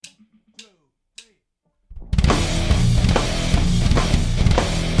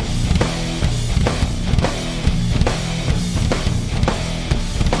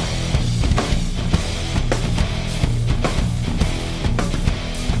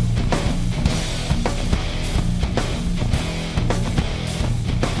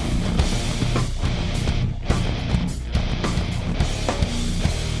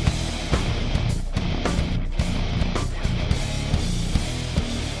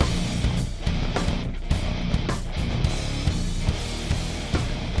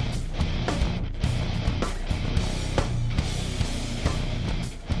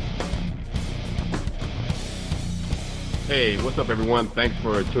Hey, what's up, everyone? Thanks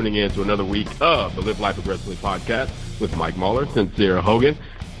for tuning in to another week of the Live Life Aggressively podcast with Mike Mahler, Sincere Hogan.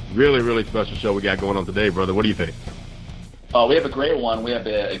 Really, really special show we got going on today, brother. What do you think? Oh, we have a great one. We have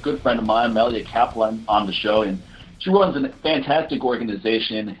a good friend of mine, Melya Kaplan, on the show, and she runs a fantastic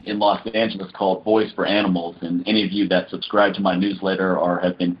organization in Los Angeles called Voice for Animals. And any of you that subscribe to my newsletter or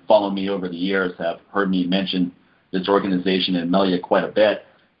have been following me over the years have heard me mention this organization and Melya quite a bit.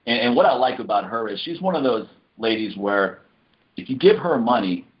 And what I like about her is she's one of those ladies where if you give her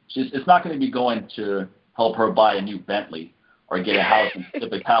money, it's not going to be going to help her buy a new Bentley or get a house in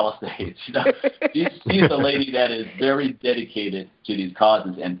Pacific Palisades. You know, she's a lady that is very dedicated to these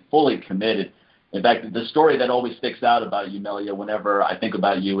causes and fully committed. In fact, the story that always sticks out about you, Melya, whenever I think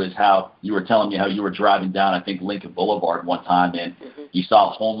about you, is how you were telling me how you were driving down, I think, Lincoln Boulevard one time, and you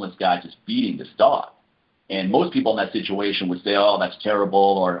saw a homeless guy just beating this dog. And most people in that situation would say, oh, that's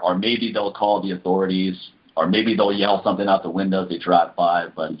terrible, or maybe they'll call the authorities, or maybe they'll yell something out the window as they drive by.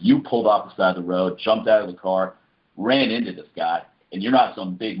 But you pulled off the side of the road, jumped out of the car, ran into this guy, and you're not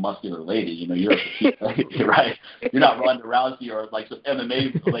some big muscular lady. You know, you're a petite lady, right? You're not Ronda Rousey or like some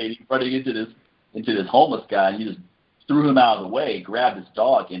MMA lady running into this homeless guy, and you just threw him out of the way, grabbed his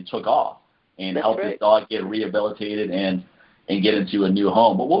dog, and took off, and helped his dog get rehabilitated and get into a new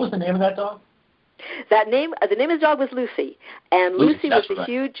home. But what was the name of that dog? The name of the dog was Lucy, and Lucy was a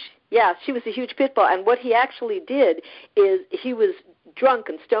huge, she was a huge pit bull. And what he actually did is he was drunk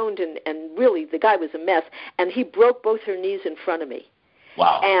and stoned, and really the guy was a mess, and he broke both her knees in front of me.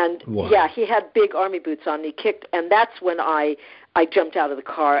 Wow. And he had big army boots on. And he kicked, and that's when I jumped out of the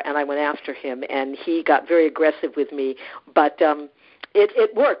car and I went after him, and he got very aggressive with me, but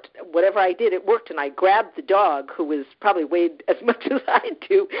it worked. Whatever I did, it worked, and I grabbed the dog, who was probably weighed as much as I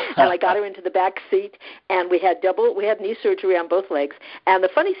do, and I got her into the back seat, and we had knee surgery on both legs. And the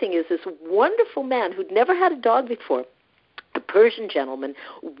funny thing is, this wonderful man who'd never had a dog before, a Persian gentleman,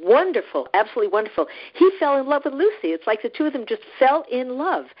 wonderful, absolutely wonderful. He fell in love with Lucy. It's like the two of them just fell in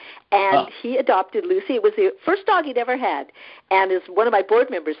love, and he adopted Lucy. It was the first dog he'd ever had, and as one of my board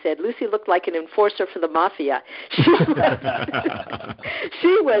members said, Lucy looked like an enforcer for the mafia.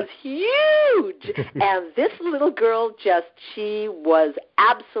 She was huge, and this little girl she was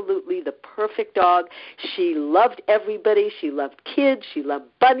absolutely the perfect dog. She loved everybody. She loved kids. She loved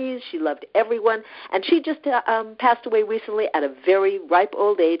bunnies. She loved everyone, and she just passed away recently at a very ripe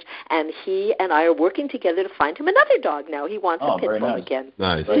old age, and he and I are working together to find him another dog now. He wants a pit bull again.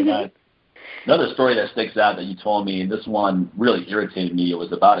 Nice. Very nice. Another story that sticks out that you told me, and this one really irritated me, it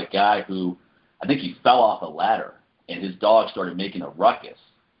was about a guy who, I think he fell off a ladder, and his dog started making a ruckus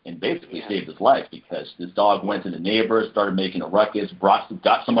and basically saved his life, because this dog went to the neighbors, started making a ruckus,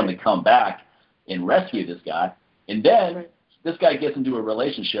 got someone to come back and rescue this guy, and then this guy gets into a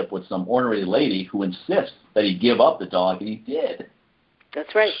relationship with some ornery lady who insists that he give up the dog, and he did.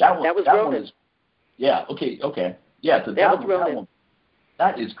 That's right. That was Ronan. Okay. Yeah, so that was Ronan.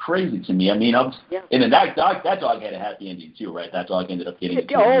 That is crazy to me. I mean, and then that dog had a happy ending too, right? That dog ended up getting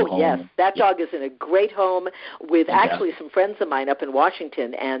into a new home. Yes. That dog is in a great home with actually some friends of mine up in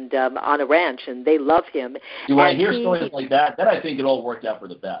Washington and on a ranch, and they love him. See, when I hear stories like that, then I think it all worked out for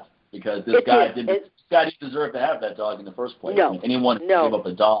the best, because this guy didn't deserve to have that dog in the first place. No. I mean, anyone give up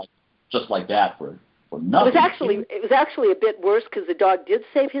a dog just like that for nothing. It was actually a bit worse, because the dog did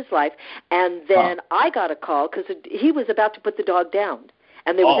save his life, and then I got a call because he was about to put the dog down.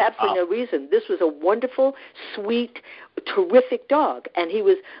 And there was absolutely no reason. This was a wonderful, sweet, terrific dog. And he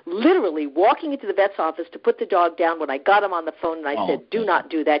was literally walking into the vet's office to put the dog down when I got him on the phone, and I said, do not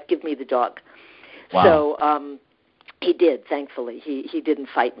do that. Give me the dog. Wow. So he did, thankfully. He didn't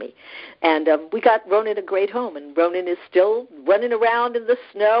fight me. And we got Ronan a great home, and Ronan is still running around in the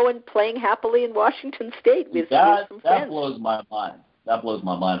snow and playing happily in Washington State with some friends. That blows my mind. That blows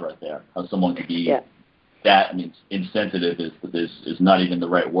my mind right there, how someone could be that, I mean, insensitive is not even the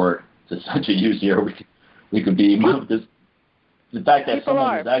right word to use here. We could be this. The fact that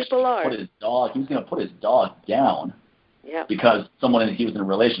someone was actually put his dog, he was going to put his dog down because someone he was in a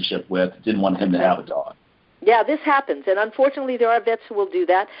relationship with didn't want him to have a dog. Yeah, this happens, and unfortunately there are vets who will do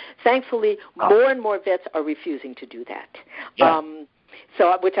that. Thankfully, more and more vets are refusing to do that. Yeah.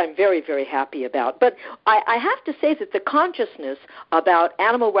 So, which I'm very, very happy about. But I have to say that the consciousness about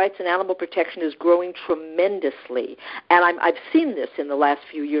animal rights and animal protection is growing tremendously. And I've seen this in the last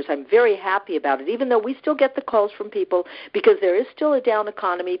few years. I'm very happy about it, even though we still get the calls from people, because there is still a down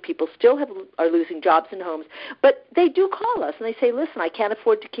economy. People still are losing jobs and homes. But they do call us, and they say, listen, I can't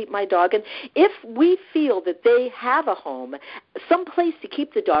afford to keep my dog. And if we feel that they have a home some place to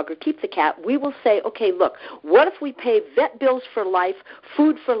keep the dog or keep the cat, we will say, okay, look, what if we pay vet bills for life,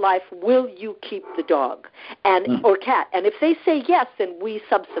 food for life, will you keep the dog and or cat? And if they say yes, then we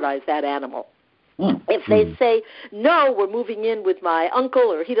subsidize that animal. If they say, no, we're moving in with my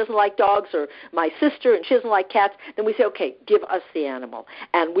uncle, or he doesn't like dogs, or my sister and she doesn't like cats, then we say, okay, give us the animal,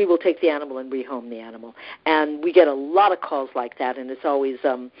 and we will take the animal and rehome the animal. And we get a lot of calls like that, and it's always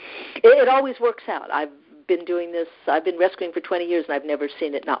it always works out. I've been doing this, I've been rescuing for 20 years, and I've never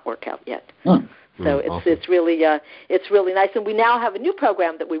seen it not work out yet. So it's really nice. And we now have a new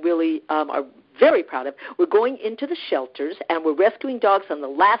program that we really are very proud of. We're going into the shelters, and we're rescuing dogs on the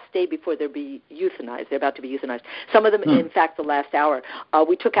last day before they're be euthanized. They're about to be euthanized. Some of them, in fact, the last hour.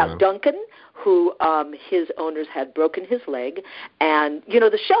 We took out Duncan, who his owners had broken his leg. And, you know,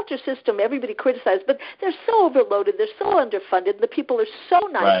 the shelter system, everybody criticized, but they're so overloaded, they're so underfunded, the people are so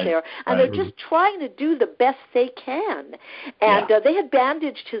nice there, and they're just trying to do the best they can. And they had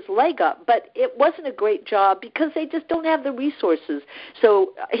bandaged his leg up, but it wasn't a great job because they just don't have the resources.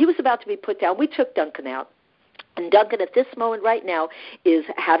 So he was about to be put down. We took Duncan out. And Duncan, at this moment right now, is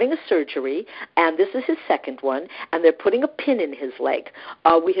having a surgery, and this is his second one, and they're putting a pin in his leg.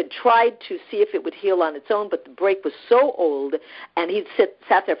 We had tried to see if it would heal on its own, but the break was so old, and he'd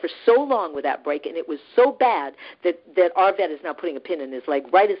sat there for so long with that break, and it was so bad that our vet is now putting a pin in his leg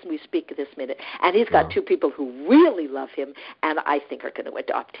right as we speak at this minute. And he's got two people who really love him, and I think are going to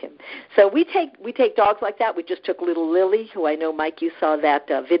adopt him. So we take dogs like that. We just took little Lily, who I know, Mike, you saw that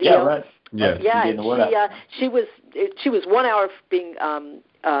video. Yeah, right. She was 1 hour being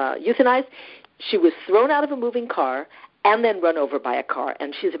euthanized. She was thrown out of a moving car and then run over by a car,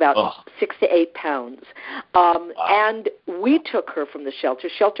 and she's about 6 to 8 pounds. And we took her from the shelter.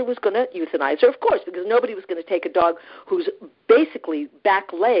 Shelter was going to euthanize her, of course, because nobody was going to take a dog whose basically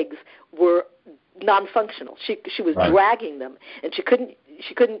back legs were non-functional. She was dragging them, and she couldn't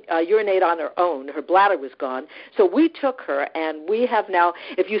urinate on her own. Her bladder was gone. So we took her, and we have now,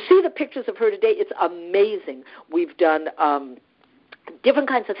 if you see the pictures of her today, it's amazing. We've done different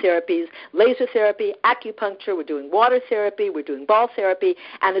kinds of therapies, laser therapy, acupuncture, we're doing water therapy, we're doing ball therapy,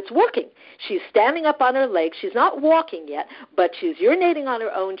 and it's working. She's standing up on her legs. She's not walking yet, but she's urinating on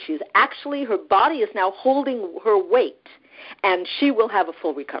her own. Her body is now holding her weight, and she will have a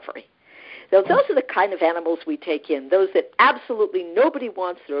full recovery. So those are the kind of animals we take in, those that absolutely nobody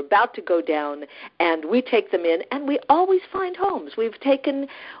wants, they're about to go down, and we take them in, and we always find homes. We've taken,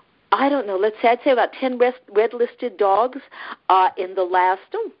 I'd say about 10 red-listed dogs in the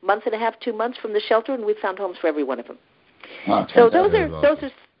last month and a half, 2 months from the shelter, and we've found homes for every one of them. So those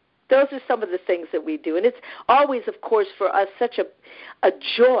are some of the things that we do. And it's always, of course, for us such a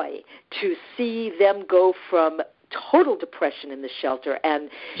joy to see them go from total depression in the shelter and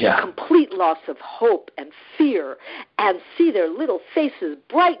complete loss of hope and fear, and see their little faces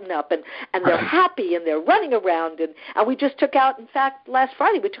brighten up, and they're happy, and they're running around. And we just took out, in fact, last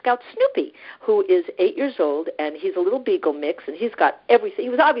Friday, we took out Snoopy, who is 8 years old, and he's a little beagle mix, and he's got everything. He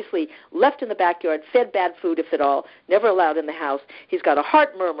was obviously left in the backyard, fed bad food, if at all, never allowed in the house. He's got a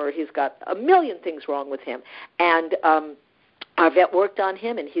heart murmur. He's got a million things wrong with him. And our vet worked on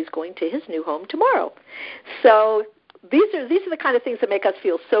him, and he's going to his new home tomorrow. So these are the kind of things that make us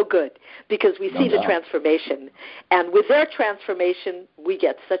feel so good, because we see the transformation, and with their transformation, we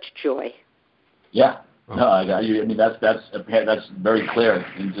get such joy. Yeah, no, I mean that's very clear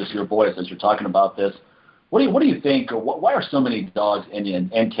in just your voice as you're talking about this. What do you think? Or why are so many dogs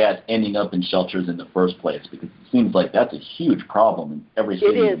and cats ending up in shelters in the first place? Because it seems like that's a huge problem in every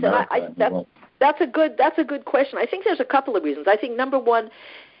city in America and the world. That's a good question. I think there's a couple of reasons. I think number one,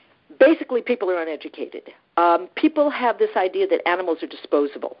 basically people are uneducated. People have this idea that animals are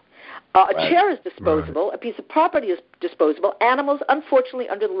disposable. A chair is disposable. A piece of property is disposable. Animals, unfortunately,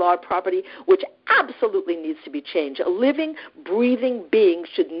 under the law of property, which absolutely needs to be changed. A living, breathing being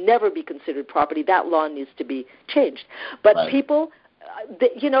should never be considered property. That law needs to be changed. But people,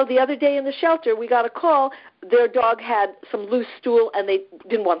 the other day in the shelter, we got a call. Their dog had some loose stool, and they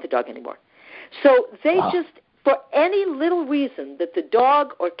didn't want the dog anymore. So they just, for any little reason that the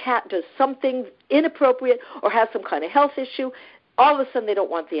dog or cat does something inappropriate or has some kind of health issue, all of a sudden they don't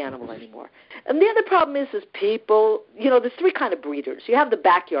want the animal anymore. And the other problem is people, there's three kind of breeders. You have the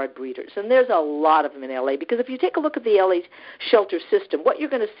backyard breeders, and there's a lot of them in L.A., because if you take a look at the L.A. shelter system, what you're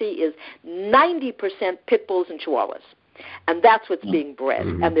going to see is 90% pit bulls and chihuahuas. And that's what's being bred.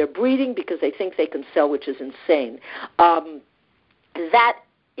 Mm-hmm. And they're breeding because they think they can sell, which is insane. That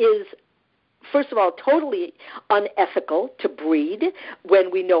is first of all, totally unethical to breed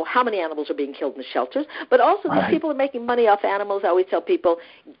when we know how many animals are being killed in the shelters. But also, these people are making money off animals. I always tell people,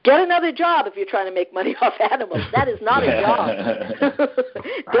 get another job if you're trying to make money off animals. That is not a job.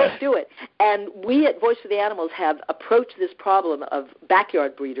 Don't do it. And we at Voice for the Animals have approached this problem of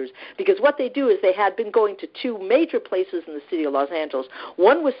backyard breeders, because what they do is they had been going to two major places in the city of Los Angeles.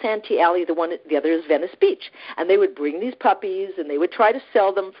 One was Santee Alley, the other is Venice Beach. And they would bring these puppies and they would try to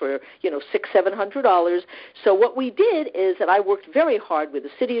sell them for, $600-700. So what we did is that I worked very hard with the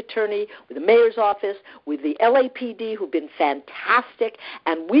city attorney, with the mayor's office, with the LAPD, who've been fantastic,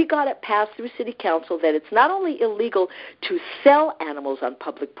 and we got it passed through city council that it's not only illegal to sell animals on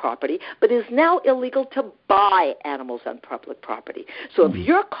public property, but is now illegal to buy animals on public property. So if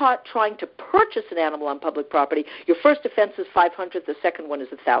you're caught trying to purchase an animal on public property, your first offense is $500, the second one is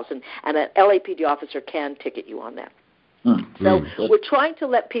 $1,000, and an LAPD officer can ticket you on that. So we're trying to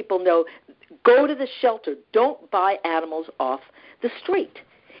let people know, go to the shelter. Don't buy animals off the street.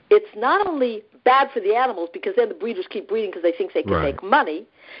 It's not only bad for the animals, because then the breeders keep breeding because they think they can make money.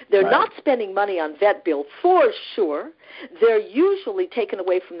 They're not spending money on vet bill for sure. They're usually taken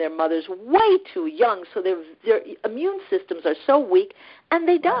away from their mothers way too young, so their immune systems are so weak, and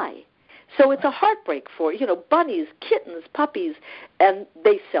they die. So it's a heartbreak for, bunnies, kittens, puppies, and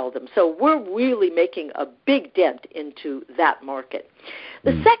they sell them. So we're really making a big dent into that market.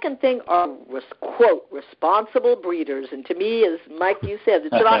 The second thing are, quote, responsible breeders. And to me, as Mike, you said,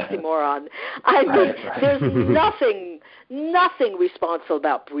 it's an oxymoron. I mean, there's nothing responsible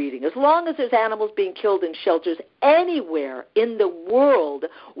about breeding. As long as there's animals being killed in shelters anywhere in the world,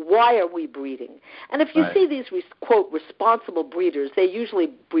 why are we breeding? And if you see these, quote, responsible breeders, they usually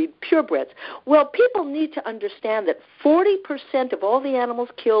breed purebreds. Well, people need to understand that 40% of all the animals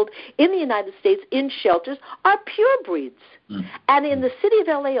killed in the United States in shelters are purebreds. And in the city of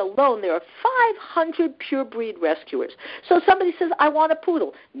L.A. alone, there are 500 purebred rescuers. So somebody says, I want a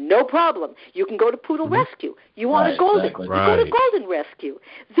poodle. No problem. You can go to Poodle Rescue. You want a golden. You go to Golden Rescue.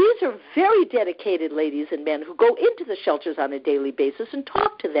 These are very dedicated ladies and men who go into the shelters on a daily basis and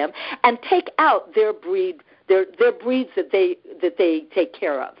talk to them and take out their breeds that they take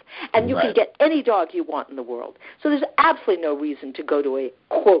care of. And you can get any dog you want in the world. So there's absolutely no reason to go to a,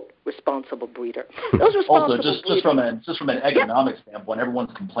 quote, responsible breeder. Those responsible also, just from an economic standpoint, everyone's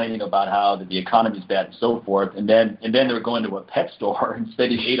complaining about how the economy's bad and so forth, and then they're going to a pet store and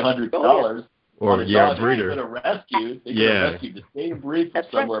spending $800 or breeder. They could have rescued the same breed from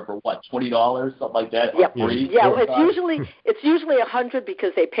somewhere for what, $20, something like that. It's usually $100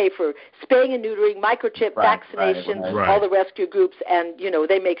 because they pay for spaying and neutering, microchip, vaccination, all the rescue groups, and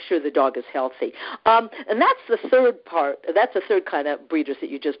they make sure the dog is healthy. And that's the third part. That's the third kind of breeders that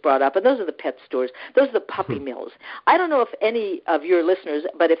you just brought up, and those are the pet stores. Those are the puppy mills. I don't know if any of your listeners,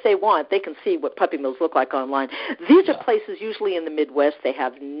 but if they want, they can see what puppy mills look like online. These are places usually in the Midwest. They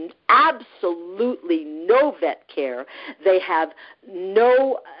have absolutely no vet care. They have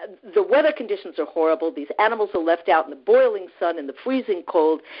the weather conditions are horrible. These animals are left out in the boiling sun, in the freezing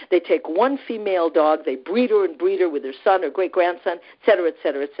cold. They take one female dog, they breed her with their son or great-grandson, et cetera, et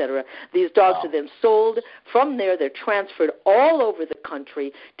cetera, et cetera. These dogs are then sold. From there, they're transferred all over the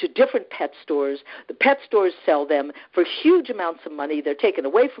country to different pet stores. The pet stores sell them for huge amounts of money. They're taken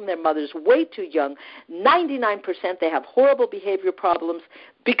away from their mothers way too young. 99% they have horrible behavior problems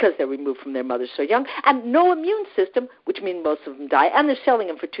because they're removed from their mothers so young, and no immune system, which means most of them die, and they're selling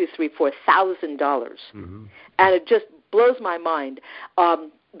them for $2,000-4,000. And it just blows my mind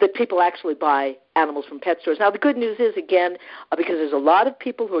that people actually buy animals from pet stores. Now, the good news is, again, because there's a lot of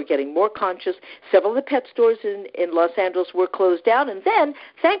people who are getting more conscious, several of the pet stores in Los Angeles were closed down, and then,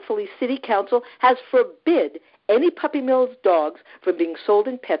 thankfully, City Council has forbid any puppy mills dogs from being sold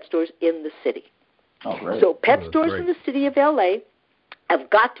in pet stores in the city. Oh, great. So pet stores in the city of L.A. have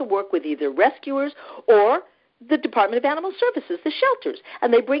got to work with either rescuers or the Department of Animal Services, the shelters.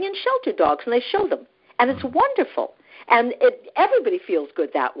 And they bring in shelter dogs and they show them. And it's wonderful. And everybody feels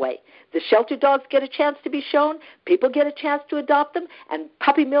good that way. The shelter dogs get a chance to be shown. People get a chance to adopt them. And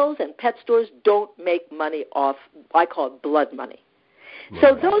puppy mills and pet stores don't make money off, I call it blood money.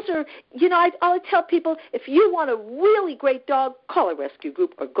 So those are, I'll tell people, if you want a really great dog, call a rescue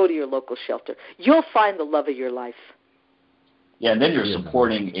group or go to your local shelter. You'll find the love of your life. Yeah, and then you're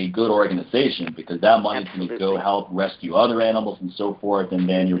supporting a good organization because that money can go help rescue other animals and so forth, and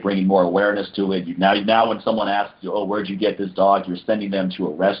then you're bringing more awareness to it. Now when someone asks you, where'd you get this dog, you're sending them to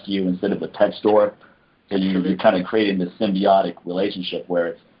a rescue instead of a pet store. So you're kind of creating this symbiotic relationship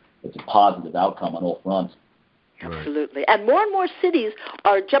where it's a positive outcome on all fronts. Absolutely. And more cities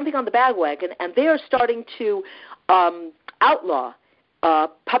are jumping on the bandwagon, and they are starting to outlaw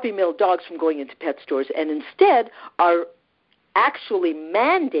puppy mill dogs from going into pet stores, and instead are actually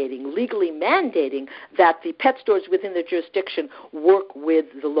legally mandating that the pet stores within their jurisdiction work with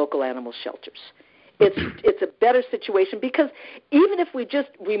the local animal shelters. It's a better situation because even if we just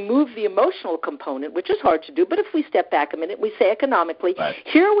remove the emotional component, which is hard to do, but if we step back a minute, we say economically, right.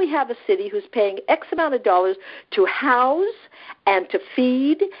 Here we have a city who's paying X amount of dollars to house and to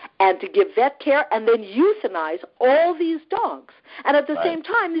feed and to give vet care and then euthanize all these dogs. And at the right. same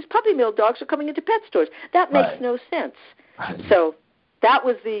time, these puppy mill dogs are coming into pet stores. That makes right. no sense. Right. So that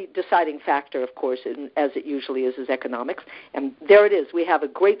was the deciding factor, of course, as it usually is economics. And there it is. We have a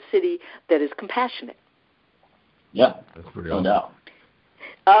great city that is compassionate. Yeah, that's pretty no awesome. doubt.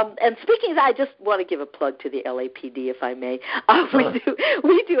 And speaking of that, I just want to give a plug to the LAPD, if I may.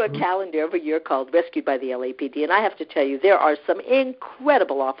 We do a calendar every year called Rescued by the LAPD, and I have to tell you, there are some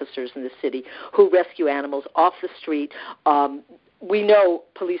incredible officers in the city who rescue animals off the street. We know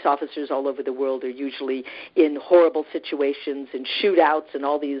police officers all over the world are usually in horrible situations and shootouts and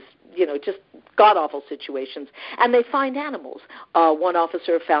all these, just god-awful situations, and they find animals. One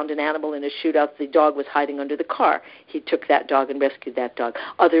officer found an animal in a shootout. The dog was hiding under the car. He took that dog and rescued that dog.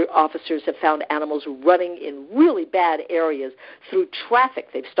 Other officers have found animals running in really bad areas through traffic.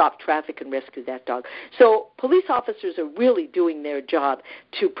 They've stopped traffic and rescued that dog. So police officers are really doing their job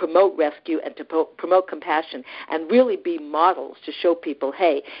to promote rescue and to promote compassion and really be models to show people,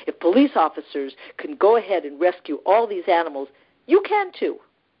 hey, if police officers can go ahead and rescue all these animals, you can too.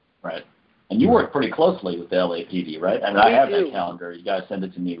 Right. And you work pretty closely with the LAPD, right? I mean, I have that calendar. You guys send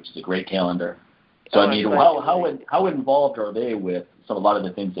it to me, which is a great calendar. So, I mean, how involved are they with a lot of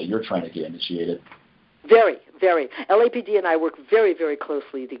the things that you're trying to get initiated? Very, very. LAPD and I work very, very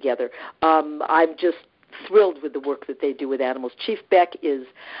closely together. I'm just thrilled with the work that they do with animals. Chief Beck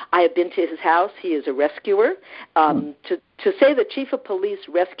I have been to his house. He is a rescuer. To say the chief of police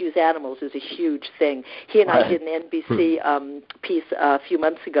rescues animals is a huge thing. He and I did an NBC piece a few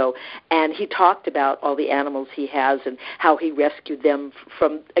months ago, and he talked about all the animals he has and how he rescued them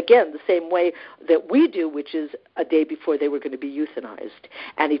from, again, the same way that we do, which is a day before they were going to be euthanized.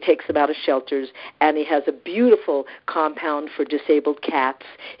 And he takes them out of shelters, and he has a beautiful compound for disabled cats.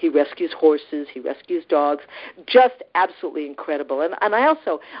 He rescues horses. He rescues dogs. Just absolutely incredible. And I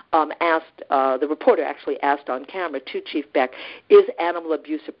also asked, the reporter actually asked on camera to Chief Beck, is animal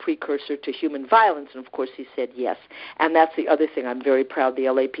abuse a precursor to human violence? And, of course, he said yes. And that's the other thing I'm very proud the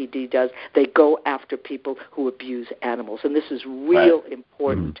LAPD does. They go after people who abuse animals. And this is real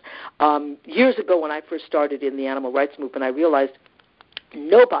important. Years ago when I first started in the animal rights movement, I realized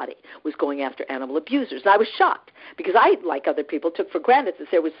nobody was going after animal abusers. And I was shocked because I, like other people, took for granted that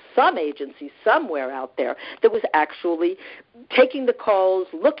there was some agency somewhere out there that was actually taking the calls,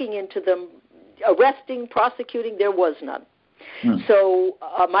 looking into them, arresting, prosecuting. There was none. So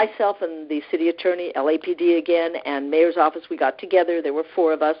myself and the city attorney, LAPD again, and mayor's office, we got together. There were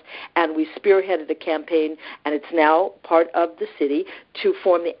 4 of us, and we spearheaded a campaign, and it's now part of the city to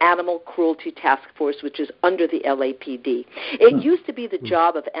form the Animal Cruelty Task Force, which is under the LAPD. It used to be the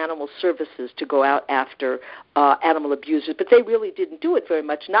job of animal services to go out after animal abusers, but they really didn't do it very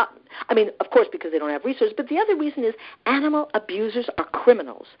much. Of course, because they don't have resources, but the other reason is animal abusers are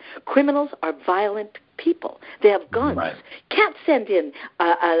criminals. Criminals are violent people. They have guns. Right. Can't send in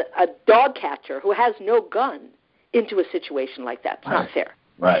a dog catcher who has no gun into a situation like that. It's not fair.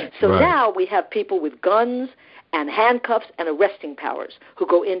 Right. So now we have people with guns and handcuffs and arresting powers who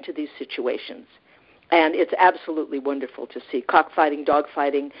go into these situations. And it's absolutely wonderful to see cockfighting,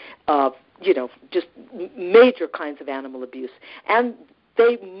 dogfighting, just major kinds of animal abuse. And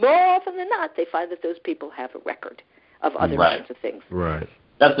they, more often than not, they find that those people have a record of other kinds of things. Right.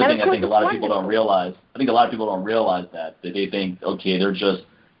 That's the thing I think a lot of people don't realize. I think a lot of people don't realize that they think, okay, they're just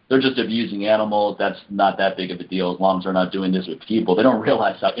abusing animals. That's not that big of a deal as long as they're not doing this with people. They don't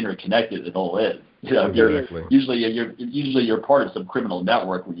realize how interconnected it all is. Usually you're part of some criminal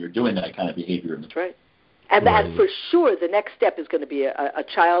network when you're doing that kind of behavior. That's right. And that for sure, the next step is going to be a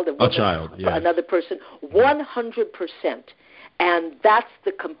child, another person, 100%. And that's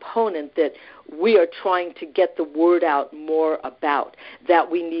the component that we are trying to get the word out more about,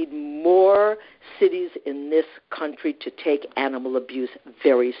 that we need more cities in this country to take animal abuse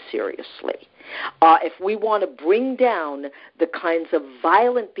very seriously. If we want to bring down the kinds of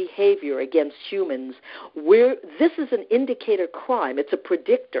violent behavior against humans, this is an indicator crime. It's a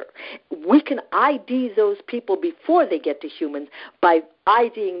predictor. We can ID those people before they get to humans by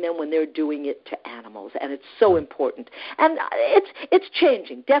IDing them when they're doing it to animals, and it's so important. And it's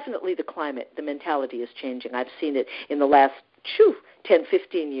changing. Definitely the climate, the mentality is changing. I've seen it in the last 10,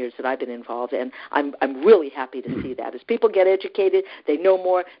 15 years that I've been involved, and I'm really happy to see that. As people get educated, they know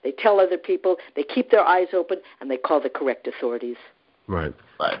more, they tell other people, they keep their eyes open, and they call the correct authorities. Right.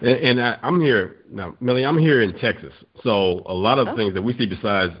 And I'm here now, Melly. I'm here in Texas, so a lot of the things that we see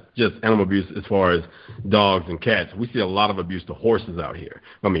besides just animal abuse, as far as dogs and cats, we see a lot of abuse to horses out here.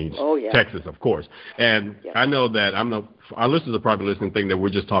 I mean, Texas, of course. And I know that our listeners are probably listening, thinking that we're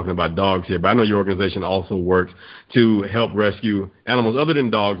just talking about dogs here, but I know your organization also works to help rescue animals other than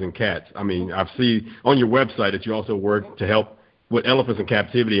dogs and cats. I mean, I've seen on your website that you also work to help with elephants in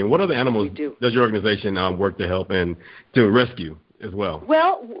captivity. And what other animals does your organization work to help and to rescue as well?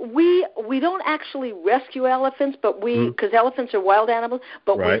 Well, we don't actually rescue elephants, but because elephants are wild animals,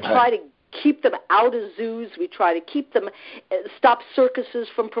 but we try to keep them out of zoos. We try to keep them, stop circuses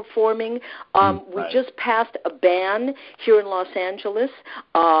from performing. We just passed a ban here in Los Angeles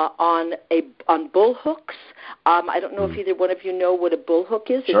on bull hooks. I don't know if either one of you know what a bull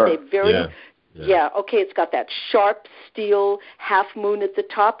hook is. Sure. It's a very it's got that sharp steel half moon at the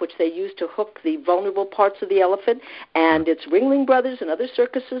top, which they use to hook the vulnerable parts of the elephant, and it's Ringling Brothers and other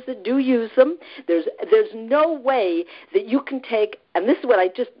circuses that do use them. There's no way that you can take, and this is what I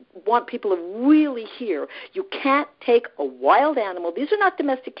just want people to really hear, you can't take a wild animal. These are not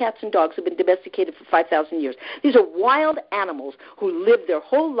domestic cats and dogs who have been domesticated for 5,000 years. These are wild animals who live their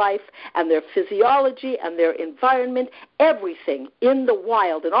whole life, and their physiology and their environment, everything in the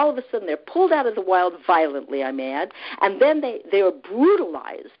wild, and all of a sudden they're pulled out of the wild violently, I may add, and then they are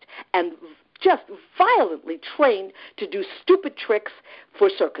brutalized and just violently trained to do stupid tricks for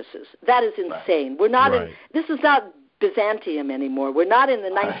circuses. That is insane. We're not this is not Byzantium anymore. We're not in the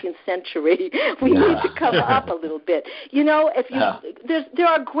 19th century. We need to come up a little bit. You know, there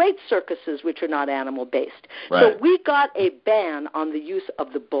are great circuses which are not animal based. So we got a ban on the use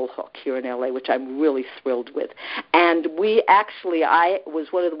of the bull hook here in LA, which I'm really thrilled with. And I was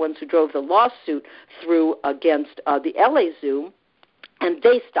one of the ones who drove the lawsuit through against the LA Zoo, and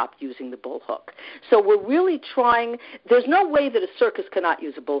they stopped using the bull hook. So we're really trying. There's no way that a circus cannot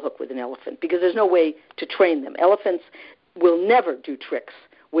use a bull hook with an elephant, because there's no way to train them. Elephants will never do tricks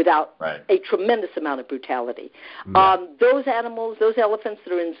without a tremendous amount of brutality. Those animals, those elephants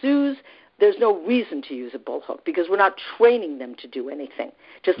that are in zoos, there's no reason to use a bull hook, because we're not training them to do anything.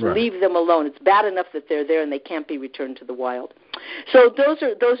 Just leave them alone. It's bad enough that they're there and they can't be returned to the wild. So those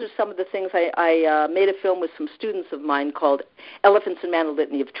are some of the things. I made a film with some students of mine called Elephants and Man, A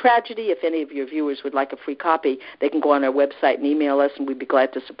Litany of Tragedy. If any of your viewers would like a free copy, they can go on our website and email us, and we'd be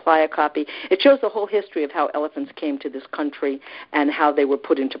glad to supply a copy. It shows the whole history of how elephants came to this country and how they were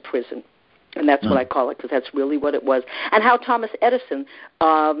put into prison. And that's what I call it, because that's really what it was. And how Thomas Edison,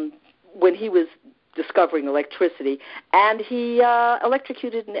 when he was discovering electricity, and he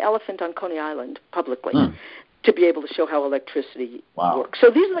electrocuted an elephant on Coney Island publicly to be able to show how electricity works.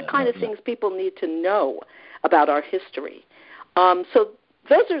 So these are the kind of things people need to know about our history. So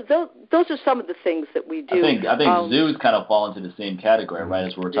those are some of the things that we do. I think zoos kind of fall into the same category, right,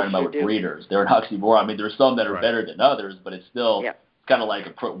 as we were talking about with breeders. They're an oxymoron. I mean, there's some that are better than others, but it's still kind of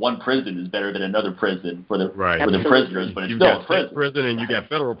like one prison is better than another prison for the prisoners, but it's still a prison, and you got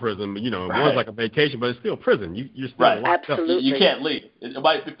federal prison. You know, one's like a vacation, but it's still prison. You're still locked up. You can't leave. It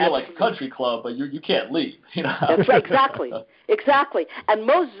might feel like a country club, but you can't leave. You know? That's right, exactly. And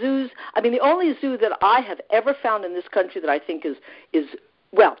most zoos, I mean, the only zoo that I have ever found in this country that I think is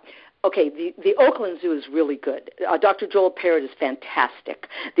well. Okay, the Oakland Zoo is really good. Dr. Joel Parrott is fantastic.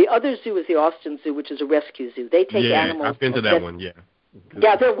 The other zoo is the Austin Zoo, which is a rescue zoo. They take animals. I've been to that one,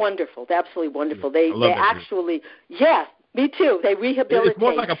 Yeah, they're wonderful. They're absolutely wonderful. They actually, me too. They rehabilitate. It's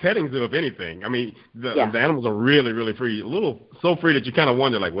more like a petting zoo, if anything. I mean, the animals are really, really free. So free that you kind of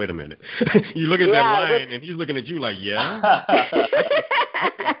wonder, like, wait a minute. You look at that lion, and he's looking at you like,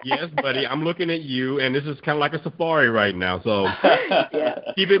 yes, buddy, I'm looking at you, and this is kind of like a safari right now. So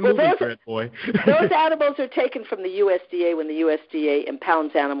keep it moving, Fred boy. Those animals are taken from the USDA when the USDA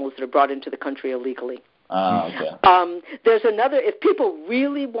impounds animals that are brought into the country illegally. There's another, if people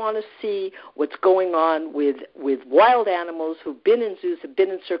really want to see what's going on with wild animals who've been in zoos, have been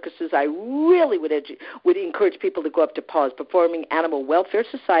in circuses, I really would encourage people to go up to PAWS, Performing Animal Welfare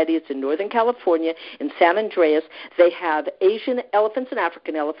Society. It's in Northern California, in San Andreas. They have Asian elephants and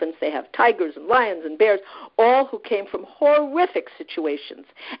African elephants. They have tigers and lions and bears, all who came from horrific situations.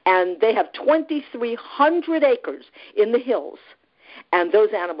 And they have 2,300 acres in the hills, and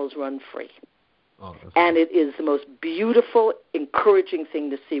those animals run free. And it is the most beautiful, encouraging thing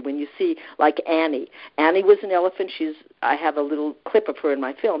to see when you see, like Annie. Annie was an elephant. I have a little clip of her in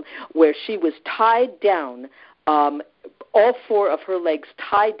my film where she was tied down, all four of her legs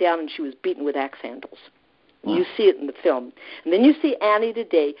tied down, and she was beaten with axe handles. And you see it in the film. And then you see Annie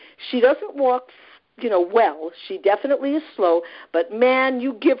today. She doesn't walk, well. She definitely is slow. But, man,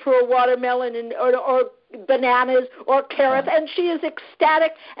 you give her a watermelon or bananas or carrots, and she is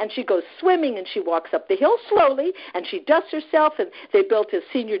ecstatic. And she goes swimming, and she walks up the hill slowly, and she dusts herself. And they built a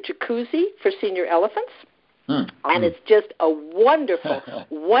senior jacuzzi for senior elephants. And it's just a wonderful,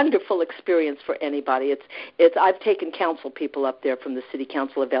 wonderful experience for anybody. I've taken council people up there from the City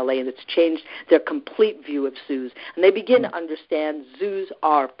Council of LA, and it's changed their complete view of zoos. And they begin to understand zoos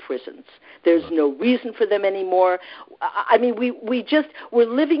are prisons. There's no reason for them anymore. I mean, we're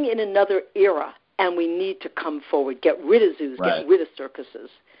living in another era, and we need to come forward, get rid of zoos, get rid of circuses.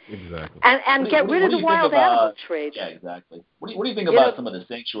 Exactly. And get rid of the wild animal trade. Yeah, exactly. What do you think about some of the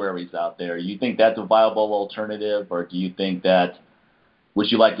sanctuaries out there? You think that's a viable alternative, or do you think that,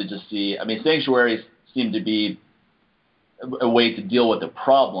 would you like to just see, I mean, sanctuaries seem to be a way to deal with the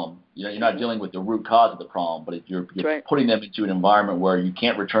problem. You're not dealing with the root cause of the problem, but if you're putting them into an environment where you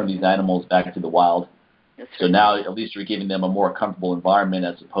can't return these animals back to the wild. So now at least you're giving them a more comfortable environment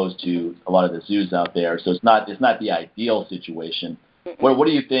as opposed to a lot of the zoos out there. So it's not the ideal situation. What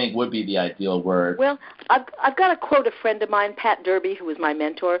do you think would be the ideal word? Well, I've got to quote a friend of mine, Pat Derby, who was my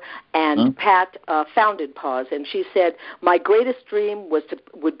mentor, and Pat founded PAWS, and she said, "My greatest dream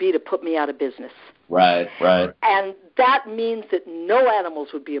would be to put me out of business." Right. And that means that no animals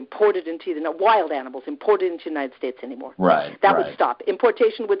would be imported into wild animals imported into the United States anymore. Right. That would stop.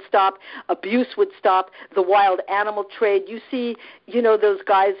 Importation would stop. Abuse would stop. The wild animal trade. You see, those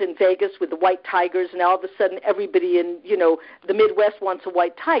guys in Vegas with the white tigers, and all of a sudden everybody in, the Midwest wants a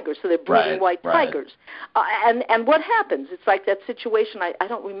white tiger, so they're breeding white tigers. And what happens? It's like that situation, I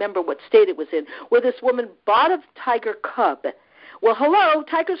don't remember what state it was in, where this woman bought a tiger cub. Well, hello,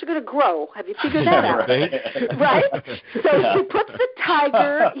 tigers are going to grow. Have you figured that out? Right? So she puts the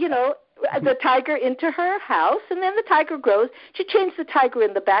tiger, the tiger into her house, and then the tiger grows. She changed the tiger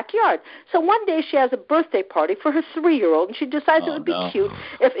in the backyard. So one day she has a birthday party for her 3-year-old, and she decides it would be cute.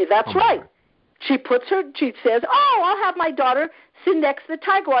 If that's right. She says, I'll have my daughter sit next to the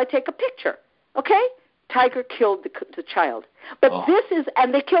tiger while I take a picture. Okay? Tiger killed the child. But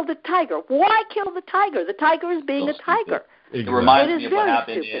and they killed the tiger. Why kill the tiger? The tiger is being a tiger. It reminds me of what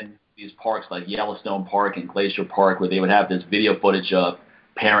happened in these parks like Yellowstone Park and Glacier Park, where they would have this video footage of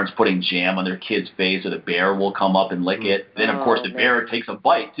parents putting jam on their kid's face, or the bear will come up and lick it. Then, of course, the bear takes a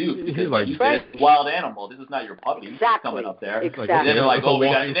bite, too, because it's a wild animal. This is not your puppy coming up there. Exactly. And then they're like,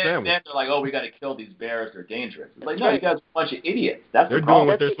 we got to kill these bears. They're dangerous. It's like, no, you guys are a bunch of idiots. They're doing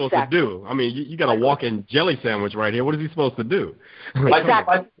what they're supposed to do. I mean, you got a walking jelly sandwich right here. What is he supposed to do? If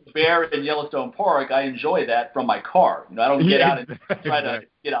I see a bear in Yellowstone Park, I enjoy that from my car. I don't get out and try to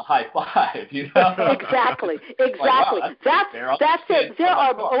get a high five. Exactly. Like, wow, that's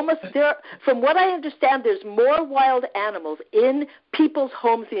it. From what I understand, there's more wild animals in people's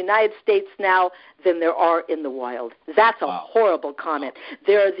homes in the United States now than there are in the wild. That's a horrible comment.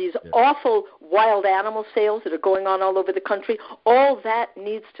 There are these awful wild animal sales that are going on all over the country. All that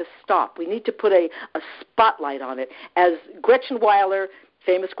needs to stop. We need to put a spotlight on it. As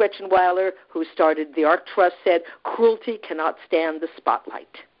famous Gretchen Weiler, who started the Ark Trust, said, cruelty cannot stand the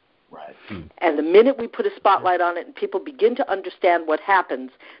spotlight. Right. And the minute we put a spotlight on it and people begin to understand what happens,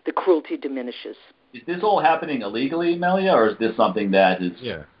 the cruelty diminishes. Is this all happening illegally, Melya, or is this something that is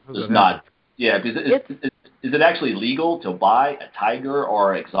not? Yeah, because is it actually legal to buy a tiger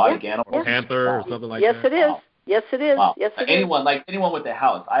or exotic animal? Panther or something like that? Yes, it is. Wow. Yes, it is. Wow. Yes, anyone with a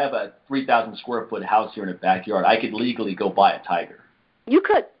house. I have a 3,000 square foot house here in the backyard. I could legally go buy a tiger. You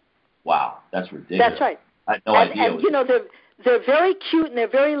could. Wow, that's ridiculous. That's right. I had no idea. And they're very cute and they're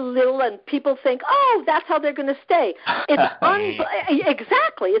very little, and people think, that's how they're going to stay. It's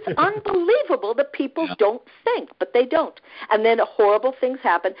exactly. It's unbelievable that people don't think, but they don't. And then horrible things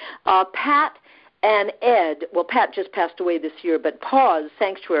happen. Pat and Ed, Pat just passed away this year, but PAWS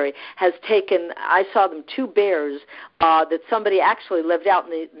Sanctuary has taken, I saw them, 2 bears that somebody actually lived out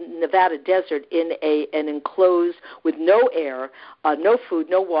in the Nevada desert in an enclosed with no air, no food,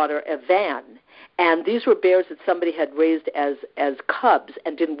 no water, a van. And these were bears that somebody had raised as cubs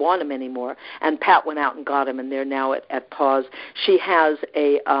and didn't want them anymore. And Pat went out and got them, and they're now at PAWS. She has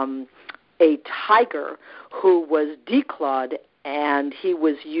a tiger who was declawed, and he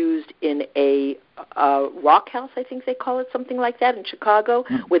was used in a rock house, I think they call it, something like that, in Chicago,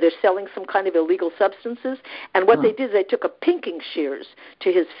 where they're selling some kind of illegal substances. And what they did is they took a pinking shears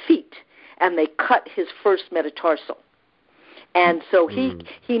to his feet, and they cut his first metatarsal. And so he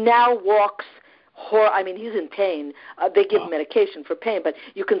now walks he's in pain. They give medication for pain, but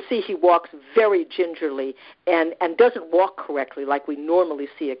you can see he walks very gingerly and doesn't walk correctly like we normally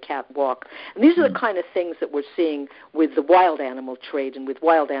see a cat walk. And these are the kind of things that we're seeing with the wild animal trade and with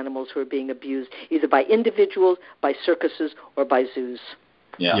wild animals who are being abused either by individuals, by circuses, or by zoos.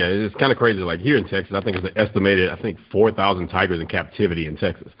 Yeah, it's kind of crazy. Like here in Texas, I think it's an estimated, 4,000 tigers in captivity in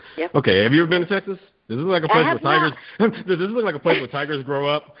Texas. Yep. Okay, have you ever been to Texas? Does this look like a place where tigers? Does this look like a place where tigers grow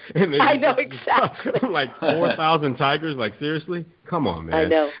up? And I know exactly. Like 4,000 tigers? Like seriously? Come on, man. I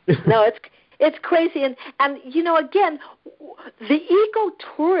know. No, it's crazy, and again, the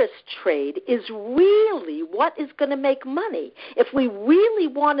eco-tourist trade is really what is going to make money. If we really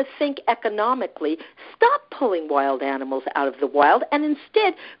want to think economically, stop pulling wild animals out of the wild and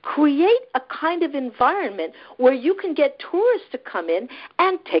instead create a kind of environment where you can get tourists to come in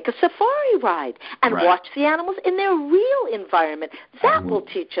and take a safari ride and watch the animals in their real environment. That will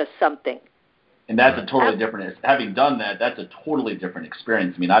teach us something. And that's a totally different, having done that, that's a totally different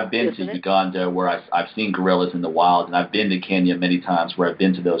experience. I mean, I've been to Uganda where I've seen gorillas in the wild, and I've been to Kenya many times where I've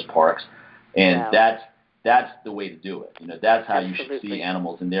been to those parks, and that's the way to do it. That's how you should see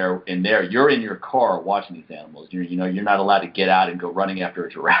animals. And you're in your car watching these animals. You're not allowed to get out and go running after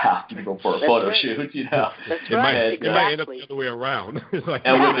a giraffe to go for a photo shoot. That's right. It might end up the other way around. And with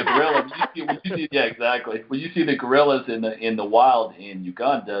the gorilla, when you see the gorillas in the wild in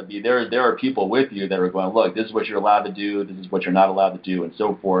Uganda, there are people with you that are going, look, this is what you're allowed to do, this is what you're not allowed to do, and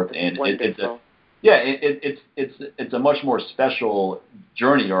so forth. And it's a much more special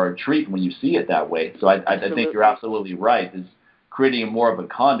journey or a treat when you see it that way. So I think you're absolutely right. Is creating more of a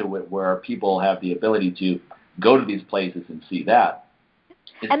conduit where people have the ability to go to these places and see that.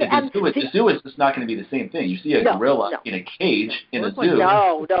 The zoo is just not going to be the same thing. You see a gorilla in a cage in a zoo.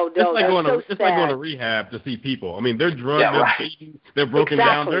 No. It's like going to rehab to see people. I mean, they're drugged, they're broken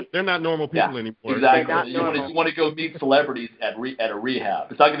down. They're not normal people anymore. Exactly. You want to go meet celebrities at a rehab.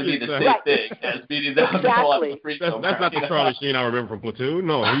 It's not going to be the same thing as meeting them on the street. That's not the Charlie Sheen I remember from Platoon.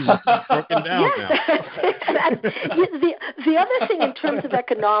 No, he's broken down now. The other thing in terms of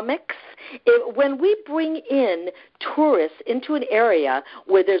economics, when we bring in tourists into an area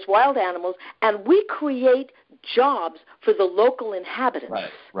where there's wild animals and we create jobs for the local inhabitants.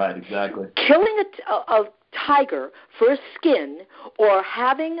 Right, exactly. Killing a tiger for a skin or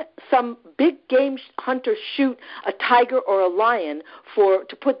having some big game hunter shoot a tiger or a lion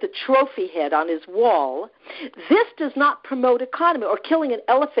to put the trophy head on his wall, this does not promote economy. Or killing an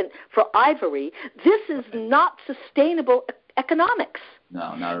elephant for ivory, this is not sustainable economics.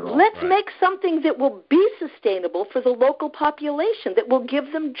 No, not at all. Let's make something that will be sustainable for the local population, that will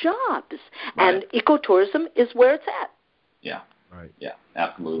give them jobs. And ecotourism is where it's at. Yeah. Right. Yeah,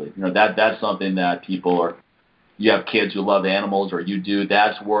 absolutely. That's something that you have kids who love animals, or you do,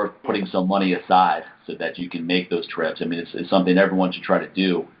 that's worth putting some money aside so that you can make those trips. I mean, it's something everyone should try to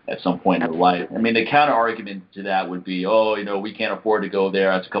do at some point in their life. I mean, the counter argument to that would be, we can't afford to go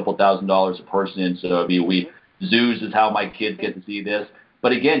there. That's a couple $1,000s a person. So zoos is how my kids get to see this.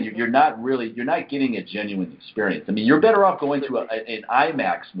 But again, you're not getting a genuine experience. I mean, you're better off going to an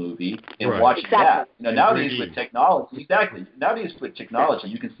IMAX movie and watching that. Nowadays with technology,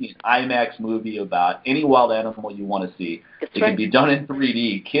 you can see an IMAX movie about any wild animal you want to see. It can be done in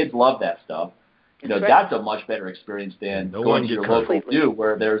 3D. Kids love that stuff. That's a much better experience than going to your local zoo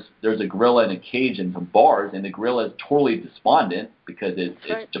where there's a gorilla in a cage and some bars, and the gorilla is totally despondent because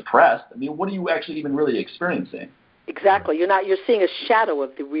it's depressed. I mean, what are you actually even really experiencing? Exactly. You're seeing a shadow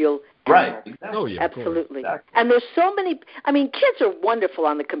of the real animal. Right. Exactly. Oh, yeah, absolutely. Exactly. And there's so many, kids are wonderful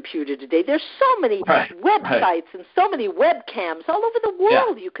on the computer today. There's so many websites and so many webcams all over the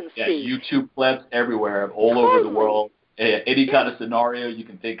world you can see. Yeah, YouTube clips everywhere, all over the world. Any kind of scenario you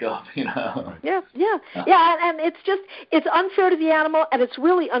can think of, Yeah, and it's unfair to the animal, and it's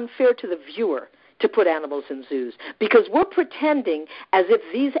really unfair to the viewer to put animals in zoos, because we're pretending as if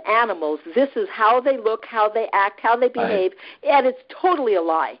these animals, this is how they look, how they act, how they behave, and it's totally a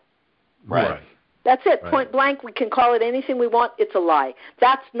lie. Right. That's it. Point blank. We can call it anything we want. It's a lie.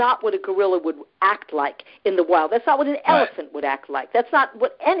 That's not what a gorilla would act like in the wild. That's not what an elephant would act like. That's not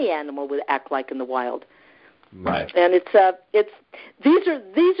what any animal would act like in the wild. Right. And these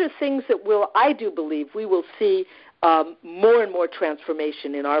are things that I do believe we will see more and more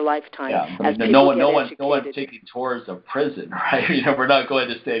transformation in our lifetime. Yeah, as no one's taking tours of prison, right? We're not going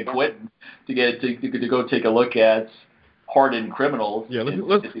to San Quentin to go take a look at hardened criminals. Yeah,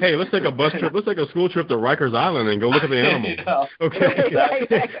 let's take a bus trip. Let's take a school trip to Rikers Island and go look at the animals.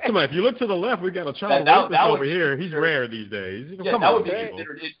 Okay. Come on, if you look to the left, we got a child rapist over here. He's rare these days. Yeah, that would be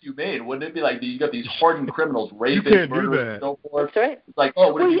considered inhumane. Wouldn't it be like you got these hardened criminals, rapists, murderers, and so forth? That's right. It's like,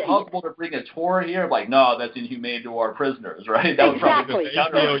 would it be possible to bring a tour here? Like, no, that's inhumane to our prisoners, right? That would probably be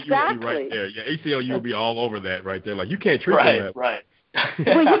right there. Yeah, ACLU would be all over that right there. Like, you can't treat them that. Right. Well,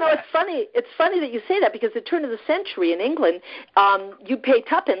 it's funny. It's funny that you say that because at the turn of the century in England, you'd pay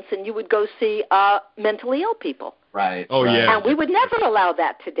tuppence and you would go see mentally ill people. Right. Oh, yeah. And we would never allow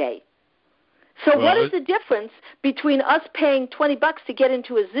that today. So what is the difference between us paying $20 to get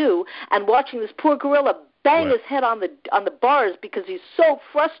into a zoo and watching this poor gorilla bang his head on the bars because he's so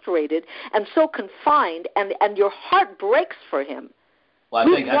frustrated and so confined, and your heart breaks for him? Well,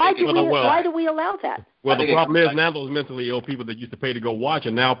 why do we allow that? Well, the problem is now those mentally ill people that used to pay to go watch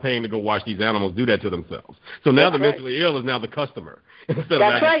are now paying to go watch these animals do that to themselves. So now the mentally ill is now the customer instead of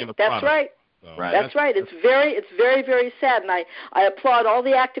actually the product. That's right. It's very, very sad, and I applaud all the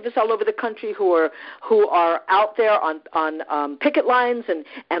activists all over the country who are out there on picket lines and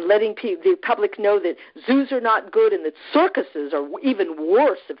letting the public know that zoos are not good and that circuses are even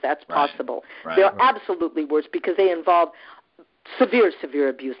worse if that's possible. They're absolutely worse because they involve severe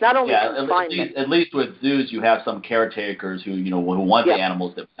abuse. Not only confinement. At least with zoos, you have some caretakers who want the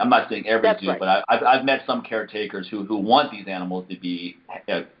animals. I'm not saying every zoo, but I've met some caretakers who want these animals to be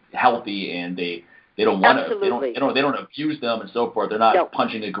healthy, and they don't want to. They don't abuse them and so forth. They're not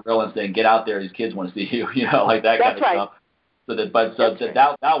punching a gorilla and saying, "Get out there, these kids want to see you," like that kind of stuff. So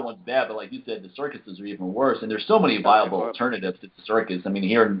that one's bad, but like you said, the circuses are even worse. And there's so many viable alternatives to the circus. I mean,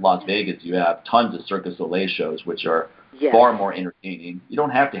 here in Las Vegas, you have tons of Cirque du Soleil shows, which are far more entertaining. You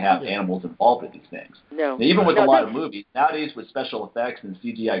don't have to have animals involved in these things. No. Now, even with a lot of movies nowadays, with special effects and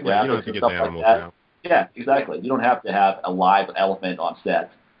CGI graphics and stuff like that. Now. Yeah, exactly. You don't have to have a live elephant on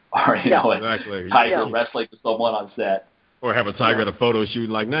set, or a tiger wrestling with someone on set. Or have a tiger at a photo shoot.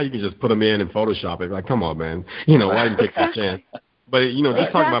 Like, now you can just put them in and Photoshop it. Like, come on, man. Why didn't you take that chance? But,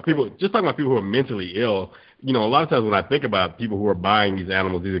 just talking about people who are mentally ill, a lot of times when I think about people who are buying these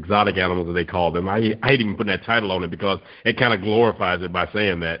animals, these exotic animals as they call them, I hate even putting that title on it because it kind of glorifies it by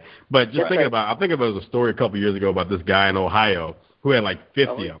saying that. But just thinking about, I think about a story a couple of years ago about this guy in Ohio who had like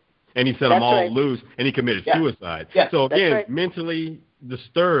 50 of them. And he set them all loose, and he committed suicide. Yeah. So, again, mentally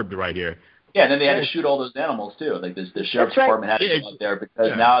disturbed right here. Yeah, and then they had to shoot all those animals too. Like the sheriff's department had to go out there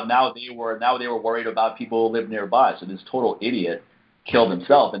because now they were worried about people who lived nearby. So this total idiot killed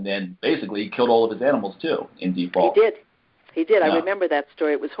himself, and then basically killed all of his animals too in default. He did. I remember that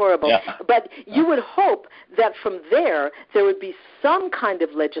story. It was horrible. Yeah. But you would hope that from there would be some kind of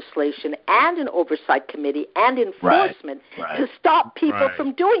legislation and an oversight committee and enforcement to stop people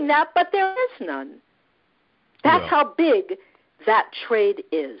from doing that, but there is none. That's how big that trade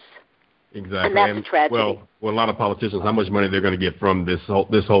is. Exactly. And that's a tragedy. Well, a lot of politicians, how much money they're going to get from this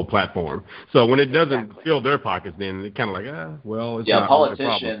whole platform. So when it doesn't fill their pockets, then it's kind of like, it's not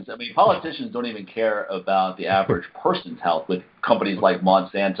politicians. I mean, politicians don't even care about the average person's health with companies like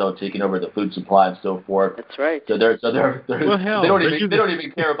Monsanto taking over the food supply and so forth. That's right. So they don't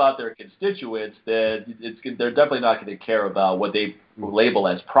even care about their constituents. They're definitely not going to care about what they label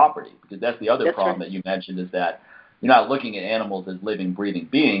as property, because that's the other problem that you mentioned, is that you're not looking at animals as living, breathing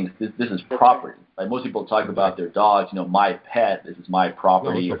beings. This is property. Like most people talk about their dogs. My pet. This is my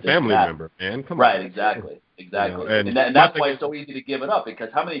property. No, it's a family member, man. Come on. Right. Exactly. And that's why it's so easy to give it up. Because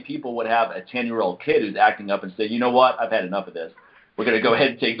how many people would have a 10-year-old kid who's acting up and say, you know what? I've had enough of this. We're going to go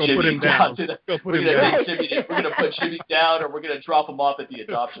ahead and take Jimmy down to we're going to put Jimmy down, or we're going to drop him off at the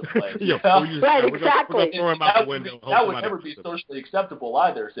adoption place. Right, exactly. That would never be socially acceptable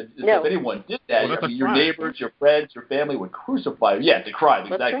either. So if anyone did that, your neighbors, your friends, your family would crucify you. Yeah, it's a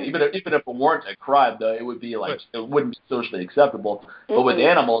crime, exactly. Even if it weren't a crime, though, it would be like it wouldn't be socially acceptable. But with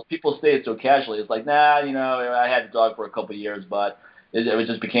animals, people say it so casually. It's like, I had a dog for a couple of years, but it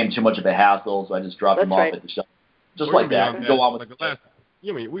just became too much of a hassle, so I just dropped him off at the shelter. Just like that. Go on with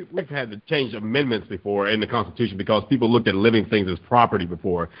we've had to change amendments before in the Constitution because people looked at living things as property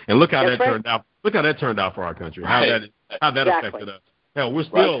before, and look how that turned out. Look how that turned out for our country. How that affected us. Hell, we're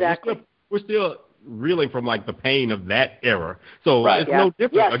still reeling from like the pain of that era. So it's no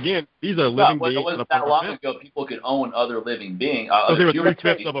different. Again, these are living beings. It wasn't that long ago people could own other living beings. So they were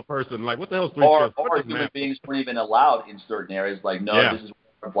 3/5 of a person. Like, what the hell is 3/5? Or human beings weren't even allowed in certain areas. Like, this is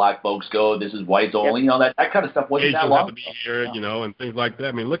where black folks go. This is whites only. That kind of stuff wasn't that long ago. Have to be here, and things like that.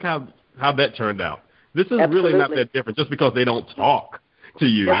 I mean, look how that turned out. This is really not that different. Just because they don't talk to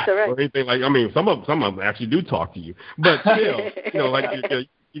you or anything like. I mean, some of them actually do talk to you, but still, like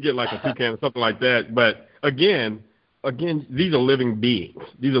you get like a toucan or something like that. But again, again, these are living beings.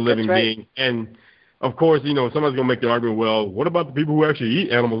 These are living beings. And, of course, somebody's going to make the argument, well, what about the people who actually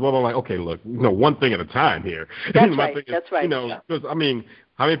eat animals? Well, I'm like, okay, look, one thing at a time here. That's right. That's right. Because, how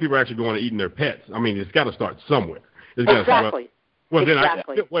many people are actually going to eating their pets? It's got to start somewhere. Exactly. Well, then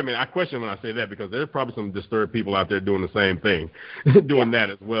exactly. wait a minute. I question when I say that because there's probably some disturbed people out there doing the same thing, doing that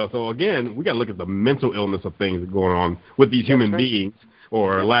as well. So, again, we got to look at the mental illness of things going on with these human beings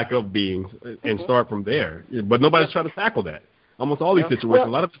or lack of beings and start from there. But nobody's trying to tackle that. Almost all these situations,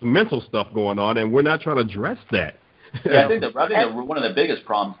 a lot of mental stuff going on, and we're not trying to address that. Yeah, I think that one of the biggest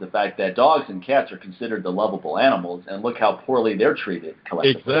problems is the fact that dogs and cats are considered the lovable animals, and look how poorly they're treated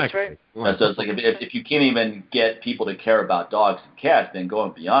collectively. Exactly. Right. So it's like if you can't even get people to care about dogs and cats, then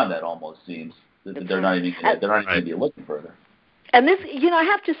going beyond that almost seems that they're not even going to be looking further. And this, I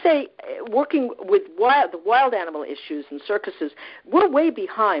have to say, working with the wild animal issues and circuses, we're way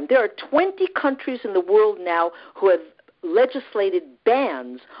behind. There are 20 countries in the world now who have legislated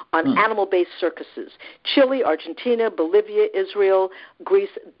bans on animal-based circuses. Chile, Argentina, Bolivia, Israel, Greece,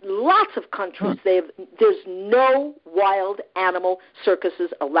 lots of countries. There's no wild animal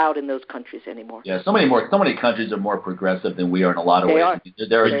circuses allowed in those countries anymore. Yeah, so many countries are more progressive than we are in a lot of ways.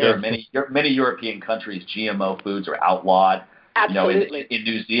 There are many European countries, GMO foods are outlawed. Absolutely. In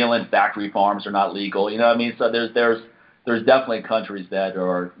New Zealand, factory farms are not legal. So there's definitely countries that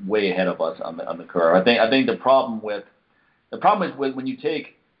are way ahead of us on the curve. I think the problem is when you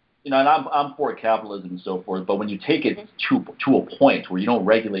take, and I'm for capitalism and so forth, but when you take it to a point where you don't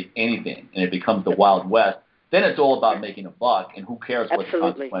regulate anything and it becomes the Wild West, then it's all about making a buck, and who cares what the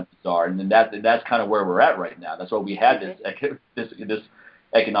consequences are? And then that's kind of where we're at right now. That's why we had this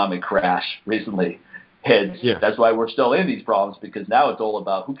economic crash recently. That's why we're still in these problems, because now it's all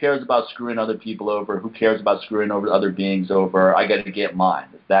about who cares about screwing other people over, who cares about screwing over other beings over. I got to get mine.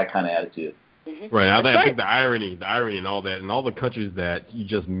 It's that kind of attitude. Right. I think the irony in all that, and all the countries that you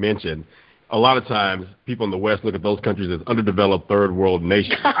just mentioned, a lot of times people in the West look at those countries as underdeveloped third world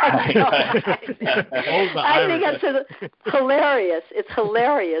nations. I think it's hilarious. It's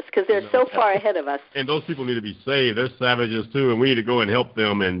hilarious because they're so far ahead of us. And those people need to be saved. They're savages too, and we need to go and help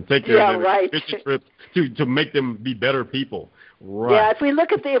them and take care of their fishing trips to make them be better people. Right. Yeah, if we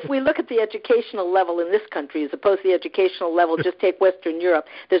look at the educational level in this country as opposed to the educational level, just take Western Europe,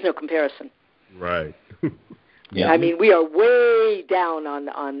 there's no comparison. Right. Yeah. We are way down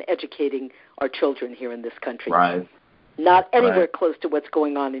on educating our children here in this country. Right. Not anywhere close to what's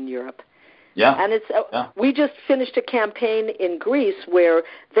going on in Europe. Yeah. And we just finished a campaign in Greece where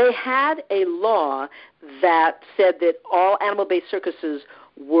they had a law that said that all animal-based circuses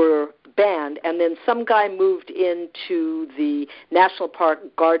were banned, and then some guy moved into the national park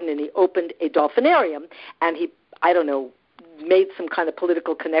garden and he opened a dolphinarium, and he, made some kind of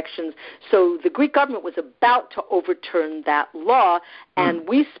political connections. So the Greek government was about to overturn that law, and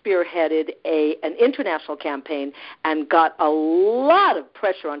we spearheaded an international campaign and got a lot of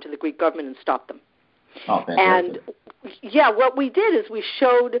pressure onto the Greek government and stopped them. Oh, fantastic. And what we did is we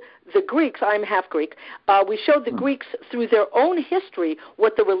showed the Greeks, I'm half Greek, we showed the Greeks through their own history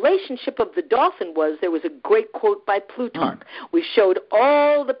what the relationship of the dolphin was. There was a great quote by Plutarch. We showed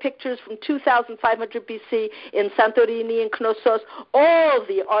all the pictures from 2500 BC in Santorini and Knossos, all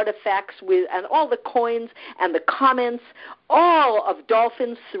the artifacts and all the coins and the comments, all of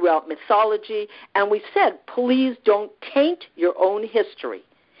dolphins throughout mythology, and we said, please don't taint your own history,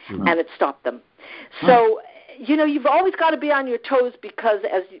 and it stopped them. So, you've always got to be on your toes because,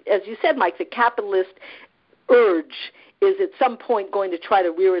 as you said, Mike, the capitalist urge is at some point going to try to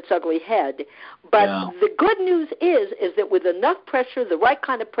rear its ugly head. But the good news is that with enough pressure, the right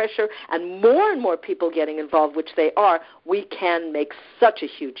kind of pressure, and more people getting involved, which they are, we can make such a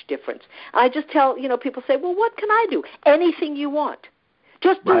huge difference. I just tell, people say, well, what can I do? Anything you want.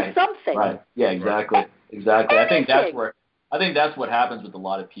 Just do something. Right. Yeah, exactly. Exactly. I think that's what happens with a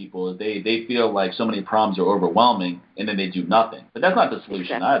lot of people. They feel like so many problems are overwhelming, and then they do nothing. But that's not the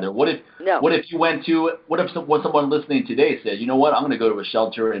solution either. What if someone listening today said, you know what, I'm going to go to a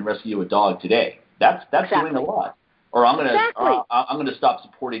shelter and rescue a dog today. That's doing a lot. Or I'm going to stop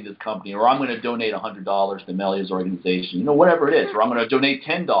supporting this company, or I'm going to donate $100 to Melya's organization. Whatever it is. Or I'm going to donate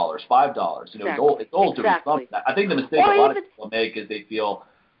 $10, $5. It's all doing something. I think the mistake a lot of people make is they feel,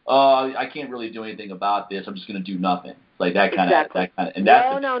 I can't really do anything about this. I'm just going to do nothing. Like that kind of. And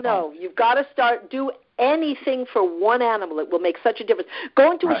No. You've got to do anything for one animal. It will make such a difference.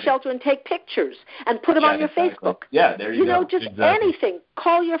 Go into a shelter and take pictures and put them on your Facebook. Yeah, there you go. Just anything.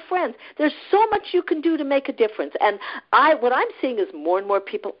 Call your friends. There's so much you can do to make a difference. And what I'm seeing is more and more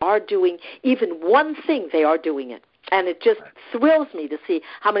people are doing even one thing. They are doing it. And it just thrills me to see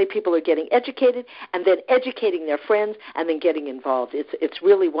how many people are getting educated and then educating their friends and then getting involved. It's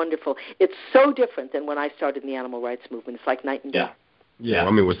really wonderful. It's so different than when I started in the animal rights movement. It's like night and day. Yeah.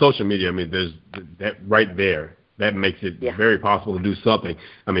 I mean, with social media, I mean, there's that right there. That makes it very possible to do something.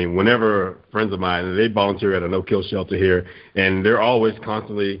 I mean, whenever friends of mine, they volunteer at a no-kill shelter here, and they're always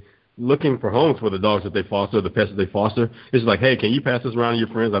constantly looking for homes for the dogs that they foster, the pets that they foster. It's like, hey, can you pass this around to your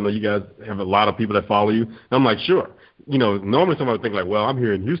friends? I know you guys have a lot of people that follow you. And I'm like, sure. You know, normally somebody would think like, well, I'm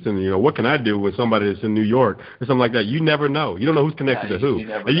here in Houston, you know, what can I do with somebody that's in New York or something like that? You never know. You don't know who's connected to who.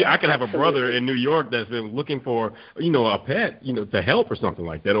 I could have a brother in New York that's been looking for, you know, a pet, you know, to help or something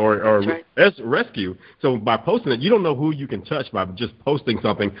like that, or rescue. So by posting it, you don't know who you can touch by just posting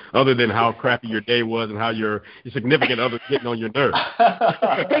something other than how crappy your day was and how your significant other getting on your nerves.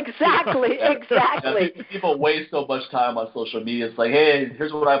 Exactly. Yeah, people waste so much time on social media. It's like, hey,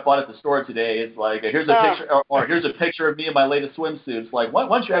 here's what I bought at the store today. It's like, here's a picture, or here's a picture of me in my latest swimsuit. It's like, why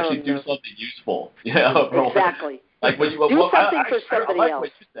don't you actually do something useful? Exactly. Like when you do something for somebody else.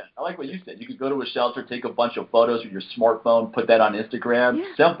 I like what you said. You could go to a shelter, take a bunch of photos with your smartphone, put that on Instagram. Yeah.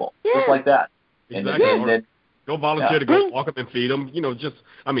 Simple, just like that. Exactly. And then go volunteer to go walk up and feed them. You know, just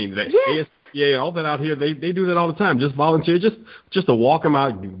I mean, the ASPCA, all that out here, they do that all the time. Just volunteer, just to walk them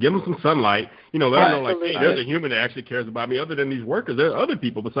out, give them some sunlight. You know, let them know, like, hey, there's a human that actually cares about me. Other than these workers, there are other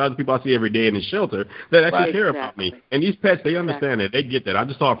people besides the people I see every day in the shelter that actually care about me. And these pets, they understand that. They get that. I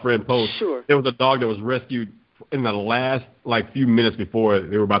just saw a friend post. Sure. There was a dog that was rescued in the last, like, few minutes before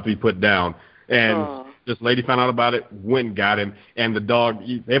they were about to be put down. And this lady found out about it, went and got him. And the dog,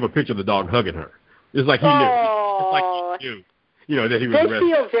 they have a picture of the dog hugging her. It's like he knew. It's like he knew. You know, that he was They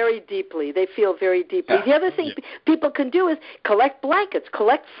feel very deeply. Yeah. The other thing people can do is collect blankets,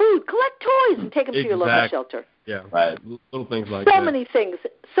 collect food, collect toys, and take them to your local shelter. Yeah, right. Little things like that.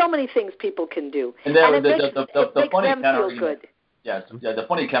 So many things people can do. And then it makes funny them kind of feel good. Yes, the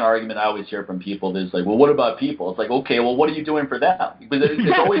funny kind of argument I always hear from people is like, well, what about people? It's like, okay, well, what are you doing for them? Because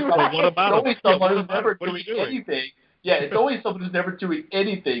it's always someone who's never doing anything. Yeah, it's always someone who's never doing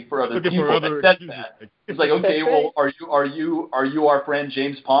anything for other people. It's like, okay, well, are you our friend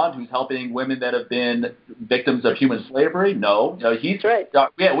James Pond, who's helping women that have been victims of human slavery? No, he's right.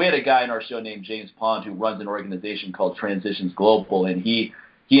 We had a guy in our show named James Pond who runs an organization called Transitions Global, and he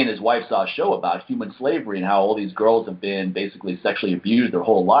and his wife saw a show about human slavery and how all these girls have been basically sexually abused their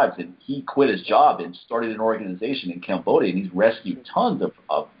whole lives. And he quit his job and started an organization in Cambodia, and he's rescued tons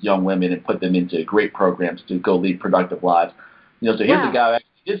of young women and put them into great programs to go lead productive lives. So here's a guy who actually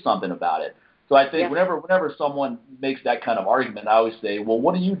did something about it. So I think whenever someone makes that kind of argument, I always say, well,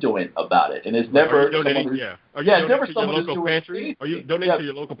 what are you doing about it? And it's never someone who's doing anything. Are you donating to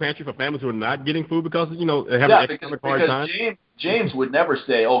your local pantry for families who are not getting food because, they have an economic hard time? James would never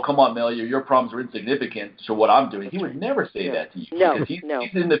say, oh, come on, Melya, your problems are insignificant to what I'm doing. He would never say that to you. Because he's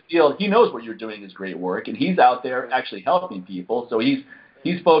in the field. He knows what you're doing is great work, and he's out there actually helping people. So he's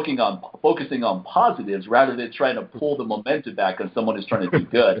focusing on positives rather than trying to pull the momentum back on someone who's trying to do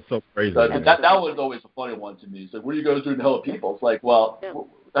good. It's so crazy. So that was always a funny one to me. It's like, what are you guys doing to help people? It's like, well,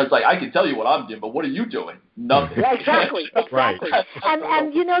 it's like, I can tell you what I'm doing, but what are you doing? Nothing. Yeah, exactly. Right.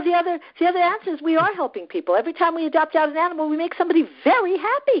 And the other answer is we are helping people. Every time we adopt out an animal, we make somebody very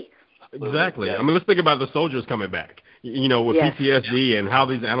happy. Exactly. I mean, let's think about the soldiers coming back. With PTSD and how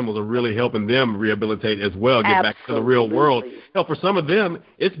these animals are really helping them rehabilitate as well, get back to the real world. Hell, for some of them,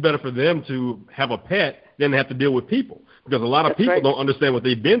 it's better for them to have a pet than to have to deal with people. Because a lot of people don't understand what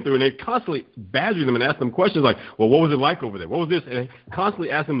they've been through, and they constantly badger them and ask them questions like, well, what was it like over there? What was this? And they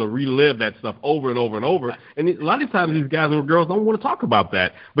constantly ask them to relive that stuff over and over and over. And a lot of times these guys and girls don't want to talk about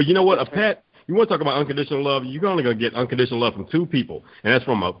that. But you know what? A pet, you want to talk about unconditional love, you're only going to get unconditional love from two people, and that's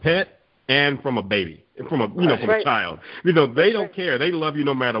from a pet and from a baby, from a child. They don't care. They love you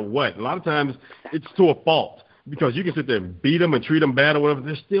no matter what. A lot of times it's to a fault because you can sit there and beat them and treat them bad or whatever.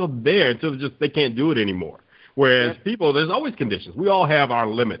 They're still there until they can't do it anymore. Whereas people, there's always conditions. We all have our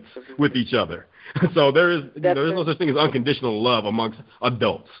limits with each other. So there's no such thing as unconditional love amongst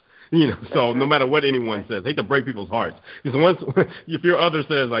adults. So no matter what anyone says, I hate to break people's hearts. Because if your other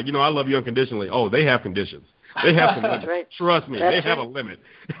says, like, I love you unconditionally, they have conditions. They have some limits. Right. Trust me, they have a limit.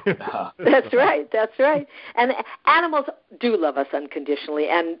 That's right. And animals do love us unconditionally,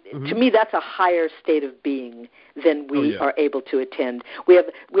 and to me that's a higher state of being than we are able to attend. We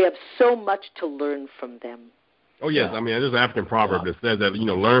have so much to learn from them. Oh, yes. I mean, there's an African proverb that says that,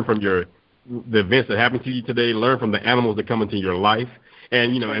 learn from the events that happen to you today, learn from the animals that come into your life,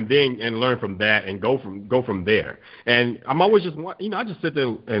 and, and learn from that and go from there. And I'm always just, I just sit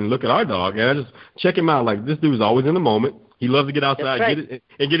there and look at our dog, and I just check him out. Like, this dude's always in the moment. He loves to get outside, right.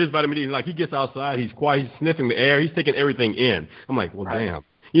 and get his vitamin D. Like, he gets outside, he's quiet, he's sniffing the air, he's taking everything in. I'm like, well, damn.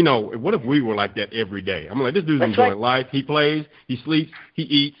 You know, what if we were like that every day? I'm like, this dude's enjoying life. He plays, he sleeps, he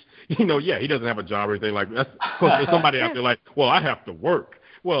eats. You know, yeah, he doesn't have a job or anything like that. There's somebody out there like, well, I have to work.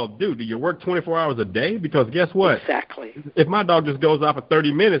 Well, dude, do you work 24 hours a day? Because guess what? Exactly. If my dog just goes out for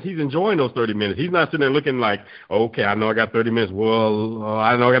 30 minutes, he's enjoying those 30 minutes. He's not sitting there looking like, okay, I know I got 30 minutes. Well,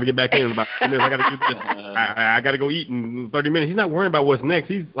 I know I got to get back in about 30 minutes. I got to do this. I got to go eat in 30 minutes. He's not worrying about what's next.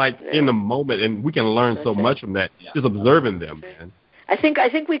 He's like in the moment, and we can learn so much from that, just observing them, man. I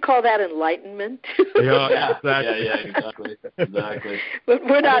think we call that enlightenment. Exactly. But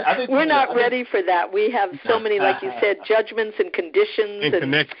we're not ready for that. We have so many, like you said, judgments and conditions and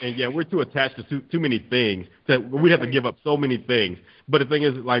connect. And we're too attached to too many things that we have to give up so many things. But the thing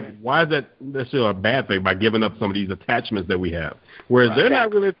is, like, why is that necessarily a bad thing by giving up some of these attachments that we have? Whereas they're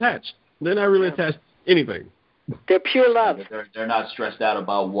not really attached. They're not really attached to anything. They're pure love. They're not stressed out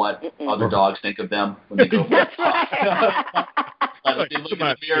about what other dogs think of them when they go. That's right. That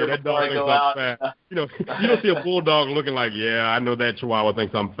dog thinks I'm fat. You know, you don't see a bulldog looking like, yeah, I know that Chihuahua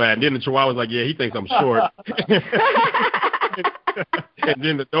thinks I'm fat. And then the Chihuahua's like, yeah, he thinks I'm short. And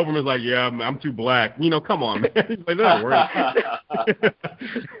then the Doberman's like, yeah, I'm too black. You know, come on, man. Like, that doesn't work.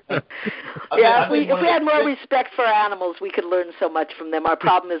 If we had more respect for animals, we could learn so much from them. Our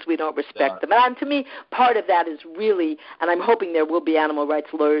problem is we don't respect them. And to me, part of that is really, and I'm hoping there will be animal rights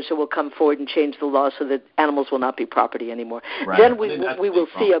lawyers who will come forward and change the law so that animals will not be property anymore. Right. Then we will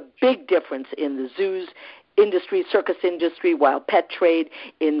see a big difference in the zoos industry, circus industry, wild pet trade,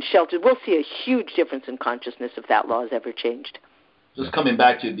 in shelters. We'll see a huge difference in consciousness if that law is ever changed. Just coming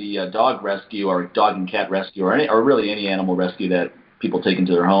back to the dog rescue or dog and cat rescue or really any animal rescue that people take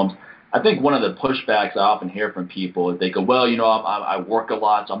into their homes, I think one of the pushbacks I often hear from people is they go, well, you know, I work a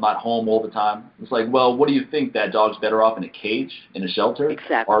lot, so I'm not home all the time. It's like, well, what do you think, that dog's better off in a cage, in a shelter,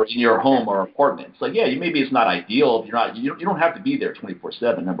 or in your home or apartment? It's like, yeah, maybe it's not ideal. You don't have to be there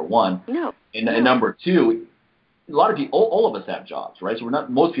 24/7. Number one. No. And number two, a lot of people, all of us have jobs, right? So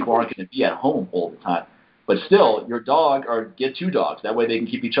most people aren't going to be at home all the time. But still, your dog, or get two dogs. That way they can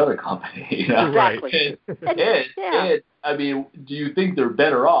keep each other company. You know? Exactly. And, I mean, do you think they're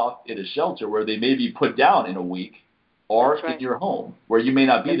better off in a shelter where they may be put down in a week, or in your home where you may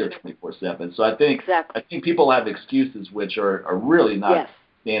not be there 24/7? So I think people have excuses which are really not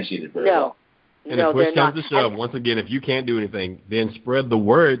substantiated very well. And if push comes to shove, once again, if you can't do anything, then spread the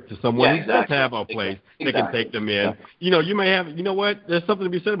word to someone who does have a place that can take them in. You know, you may have, you know what, there's something to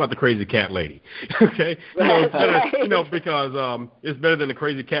be said about the crazy cat lady. Okay? You know, it's better, because it's better than the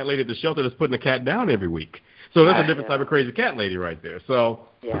crazy cat lady at the shelter that's putting the cat down every week. So that's a different type of crazy cat lady right there. So,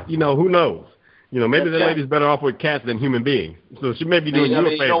 you know, who knows? You know, maybe that lady's better off with cats than human beings. So she may be doing you a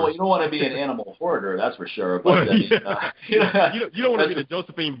favor. You don't want to be an animal hoarder, that's for sure. But you don't want to be the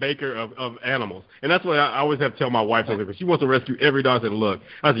Josephine Baker of animals. And that's what I always have to tell my wife, because she wants to rescue every dog. I said, look,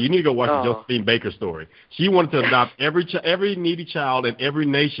 I said, you need to go watch the Josephine Baker story. She wanted to adopt every needy child in every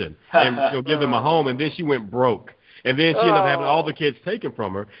nation and give them a home, and then she went broke. And then she ended up having all the kids taken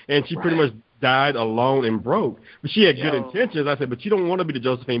from her, and she pretty much died alone and broke. But she had good intentions. I said, but you don't want to be the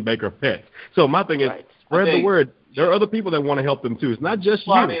Josephine Baker of pets. So my thing is, spread the word. There are other people that want to help them too. It's not just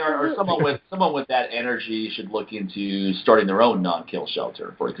you. I mean, or someone with that energy should look into starting their own non-kill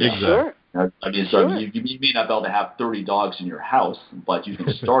shelter, for example. Sure. I mean, so you may not be able to have 30 dogs in your house, but you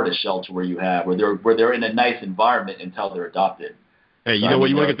can start a shelter where they're in a nice environment until they're adopted. Hey, you know what?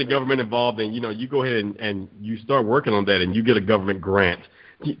 You want to get the government involved, and you go ahead and you start working on that, and you get a government grant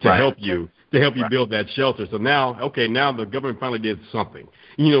to help you build that shelter. So now the government finally did something.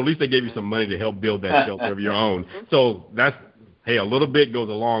 You know, at least they gave you some money to help build that shelter of your own. So a little bit goes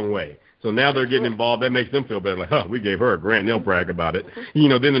a long way. So now they're getting involved. That makes them feel better. Like, we gave her a grant. They'll brag about it. You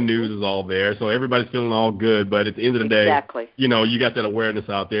know, then the news is all there. So everybody's feeling all good. But at the end of the day, you know, you got that awareness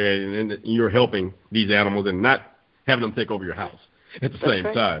out there, and you're helping these animals and not having them take over your house at the same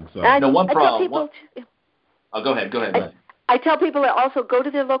time. So one problem. Go ahead. I tell people to also go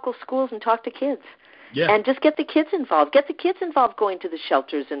to their local schools and talk to kids. Yeah. And just get the kids involved. Get the kids involved going to the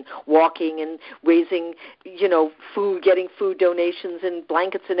shelters and walking and raising, food, getting food donations and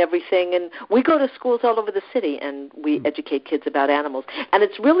blankets and everything. And we go to schools all over the city and we educate kids about animals. And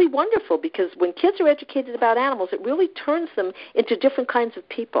it's really wonderful because when kids are educated about animals, it really turns them into different kinds of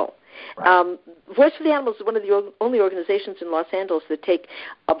people. Right. Voice for the Animals is one of the only organizations in Los Angeles that take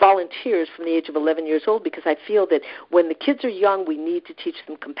volunteers from the age of 11 years old, because I feel that when the kids are young, we need to teach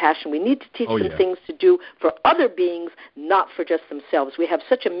them compassion. We need to teach them things to do for other beings, not for just themselves. We have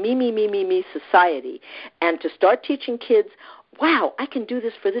such a me society. And to start teaching kids wow, I can do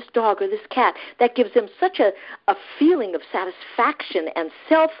this for this dog or this cat. That gives them such a feeling of satisfaction and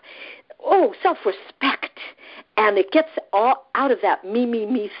self-respect. And it gets all out of that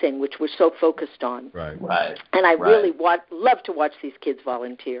me thing, which we're so focused on. Right. And I really love to watch these kids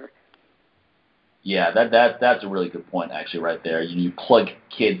volunteer. Yeah, that's a really good point, actually, right there. You plug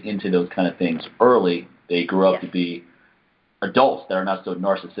kids into those kind of things early, they grow up to be adults that are not so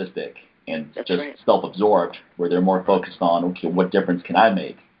narcissistic and self-absorbed, where they're more focused on, okay, what difference can I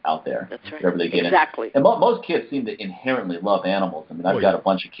make out there? That's right. Wherever they get exactly. in. And most kids seem to inherently love animals. I mean, I've got a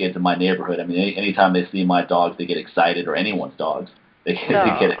bunch of kids in my neighborhood. I mean, anytime they see my dogs, they get excited, or anyone's dogs, they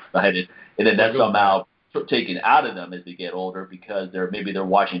get excited. And then that's somehow taken out of them as they get older because they're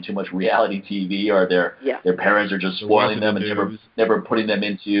watching too much reality TV, or their parents are just spoiling them and never putting them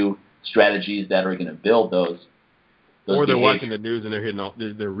into strategies that are going to build those. Or they're watching the news and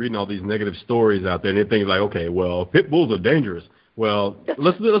they're reading all these negative stories out there, and they think like, okay, well, pit bulls are dangerous. Well,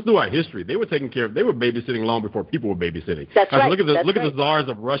 let's do our history. They were taking care of. They were babysitting long before people were babysitting. That's right. Look at the czars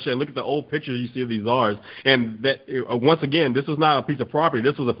of Russia, and look at the old pictures you see of these czars. And that once again, this was not a piece of property.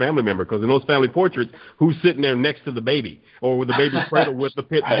 This was a family member, because in those family portraits, who's sitting there next to the baby, or with the baby cradled with the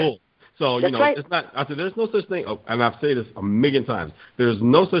pit bull. So it's not. I said there's no such thing. And I've said this a million times. There's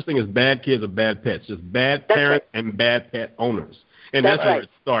no such thing as bad kids or bad pets. Just bad parents and bad pet owners. And that's where it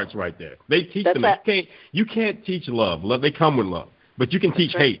starts right there. They teach them. You can't teach love. They come with love. But you can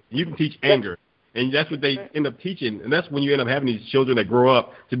teach hate. You can teach anger. And that's what they end up teaching. And that's when you end up having these children that grow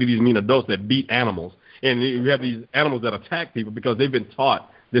up to be these mean adults that beat animals. And you have these animals that attack people because they've been taught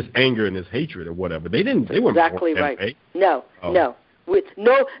this anger and this hatred or whatever. They weren't exactly born right. that way. No. With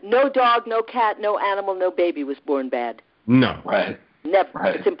no dog, no cat, no animal, no baby was born bad. No. Right. Never.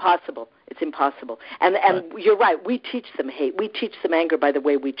 Right. It's impossible. And you're right. We teach them hate. We teach them anger by the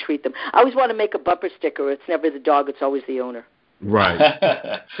way we treat them. I always want to make a bumper sticker. It's never the dog. It's always the owner. Right.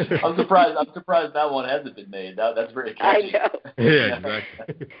 I'm surprised that one hasn't been made. That's very catchy. I know. Yeah,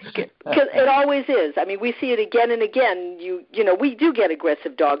 exactly. Because it always is. I mean, we see it again and again. We do get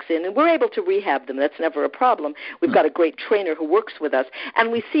aggressive dogs in, and we're able to rehab them. That's never a problem. We've got a great trainer who works with us,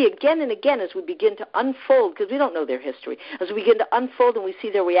 and we see again and again as we begin to unfold, because we don't know their history, as we begin to unfold and we see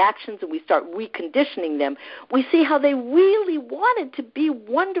their reactions and we start reconditioning them, we see how they really wanted to be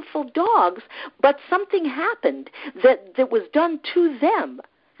wonderful dogs, but something happened that was done to them,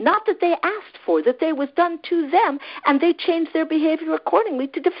 not that they asked for, that they was done to them, and they changed their behavior accordingly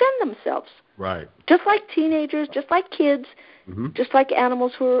to defend themselves. Right. Just like teenagers, just like kids, just like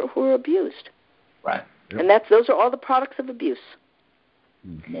animals who are abused. Right. Yep. And those are all the products of abuse.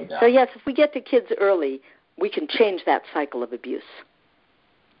 No doubt. So yes, if we get to kids early, we can change that cycle of abuse.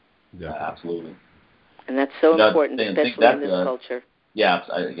 Yeah, absolutely. And that's so important, especially in this culture. Yeah,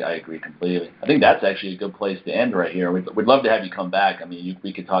 I agree completely. I think that's actually a good place to end right here. We'd love to have you come back. I mean,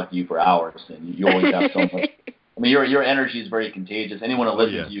 we could talk to you for hours, and you always have so much. I mean, your energy is very contagious. Anyone who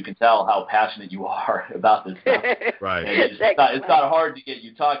listens to you can tell how passionate you are about this stuff. Right. And it's not hard to get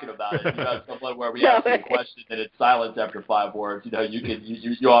you talking about it. You have someone where we ask you a question and it's silence after 5 words.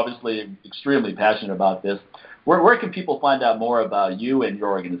 You're obviously extremely passionate about this. Where can people find out more about you and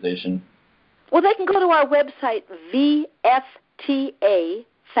your organization? Well, they can go to our website,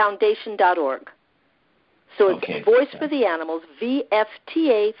 VFTAfoundation.org. So it's Voice for the Animals,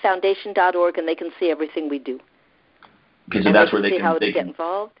 VFTAfoundation.org, and they can see everything we do. Okay, so that's where they can get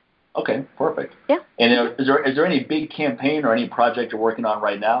involved. Okay, perfect. Yeah. And is there any big campaign or any project you're working on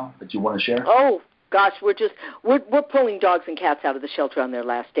right now that you want to share? Oh, gosh, we're pulling dogs and cats out of the shelter on their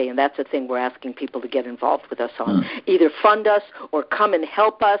last day, and that's the thing we're asking people to get involved with us on. Either fund us or come and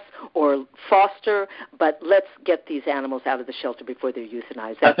help us or foster, but let's get these animals out of the shelter before they're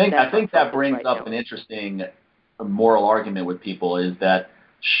euthanized. I think that brings up an interesting moral argument with people, is that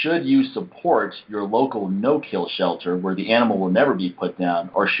should you support your local no-kill shelter where the animal will never be put down,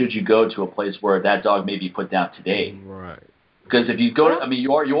 or should you go to a place where that dog may be put down today? Right. Because if you go,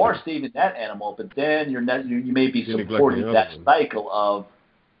 you are saving that animal, but then you may be supporting that cycle of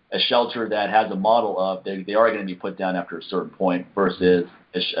a shelter that has a model of they are going to be put down after a certain point, versus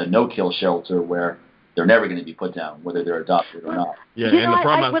a no-kill shelter where they're never going to be put down, whether they're adopted or not. Yeah, and the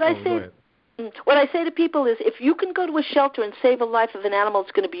problem what I say to people is, if you can go to a shelter and save a life of an animal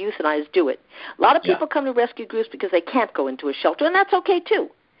that's going to be euthanized, do it. A lot of people come to rescue groups because they can't go into a shelter, and that's okay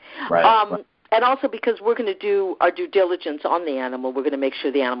too. Right. And also because we're going to do our due diligence on the animal. We're going to make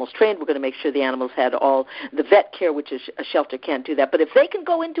sure the animal's trained. We're going to make sure the animal's had all the vet care, which a shelter can't do that. But if they can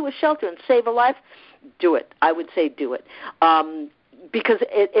go into a shelter and save a life, do it. I would say do it. Because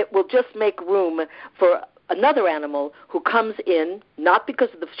it will just make room for another animal who comes in, not because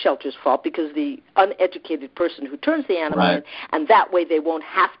of the shelter's fault, because the uneducated person who turns the animal in, and that way they won't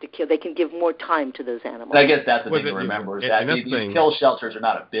have to kill. They can give more time to those animals. And I guess that's the thing to remember is that these kill shelters are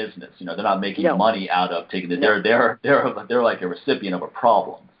not a business. They're not making money out of taking it. They're like a recipient of a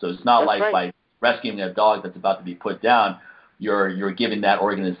problem. So it's not by rescuing a dog that's about to be put down, you're giving that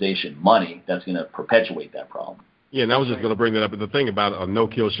organization money that's going to perpetuate that problem. Yeah, and I was just going to bring that up. The thing about a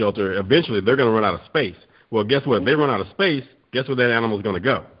no-kill shelter, eventually they're going to run out of space. Well, guess what? If they run out of space, guess where that animal is going to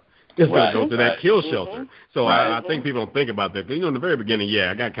go? It's going to go to that kill shelter. So I think people don't think about that. In the very beginning,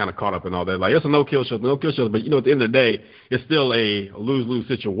 I got kind of caught up in all that. Like, it's a no-kill shelter. But, at the end of the day, it's still a lose-lose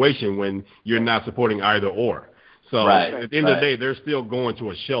situation when you're not supporting either or. So at the end of the day, they're still going to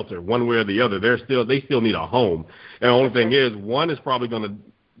a shelter one way or the other. They still need a home. And the only thing is, one is probably going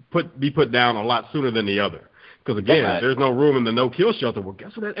to be put down a lot sooner than the other. Because, again, if there's no room in the no-kill shelter, well,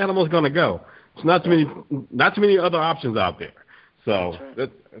 guess where that animal's going to go? It's not too many other options out there. So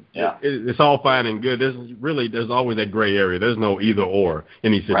it's all fine and good. There's always that gray area. There's no either or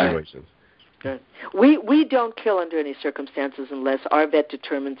in these situations. Good. We don't kill under any circumstances unless our vet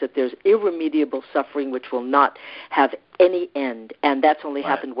determines that there's irremediable suffering which will not have any end, and that's only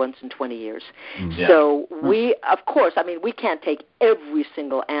happened once in 20 years. Yeah. So we, of course, we can't take every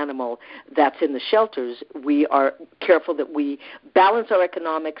single animal that's in the shelters. We are careful that we balance our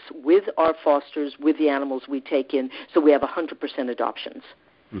economics with our fosters, with the animals we take in, so we have 100% adoptions.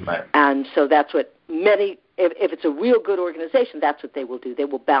 Right. And so that's what many, if it's a real good organization, that's what they will do. They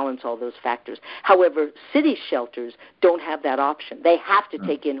will balance all those factors. However, city shelters don't have that option. They have to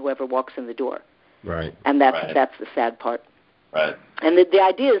take in whoever walks in the door. Right. And that's the sad part. Right. And the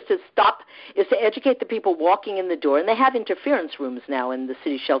idea is to educate the people walking in the door. And they have interference rooms now in the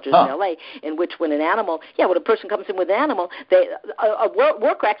city shelters in L.A., in which when a person comes in with an animal, a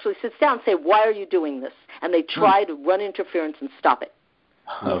worker actually sits down and say, why are you doing this? And they try to run interference and stop it.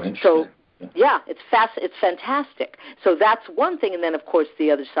 Oh, interesting. So, it's fantastic. So that's one thing, and then, of course, the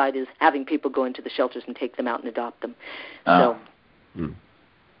other side is having people go into the shelters and take them out and adopt them.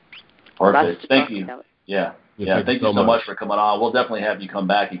 Perfect. Thank you. Yeah, thank you so much for coming on. We'll definitely have you come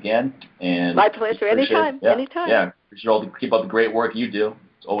back again. And my pleasure. Anytime. Anytime. Yeah, you should all keep up the great work you do.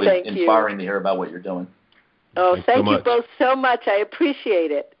 It's always inspiring to hear about what you're doing. Oh, thank you both so much. I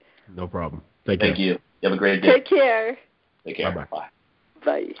appreciate it. No problem. Thank you. Thank you. You have a great day. Take care. Take care. Bye-bye. Bye.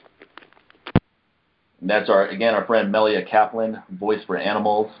 Bye. And that's our friend Melya Kaplan, Voice for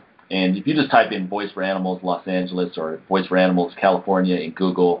Animals. And if you just type in Voice for Animals Los Angeles or Voice for Animals California in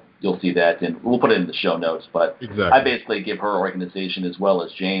Google, you'll see that. And we'll put it in the show notes. But I basically give her organization as well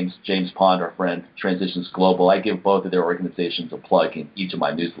as James Pond, our friend, Transitions Global. I give both of their organizations a plug in each of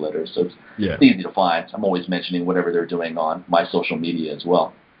my newsletters. So it's easy to find. I'm always mentioning whatever they're doing on my social media as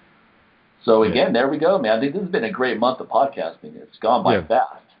well. So, again, there we go, man. I think this has been a great month of podcasting. It's gone by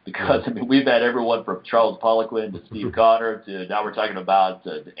fast because, we've had everyone from Charles Poliquin to Steve Connor to now we're talking about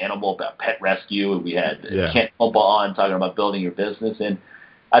pet rescue. And we had Kent Pumpa on talking about building your business. And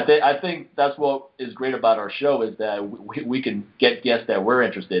I think that's what is great about our show is that we can get guests that we're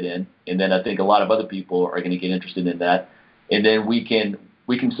interested in. And then I think a lot of other people are going to get interested in that. And then we can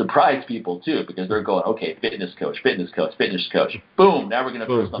surprise people, too, because they're going, okay, fitness coach. Boom, now we're going to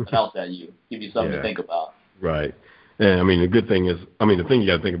throw something else at you, give you something to think about. Right. And, the good thing is, the thing you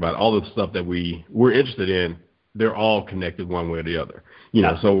got to think about, all the stuff that we're interested in, they're all connected one way or the other.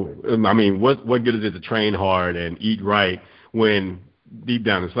 So, what good is it to train hard and eat right when deep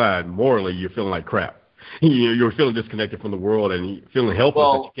down inside, morally, you're feeling like crap? You're feeling disconnected from the world and feeling helpless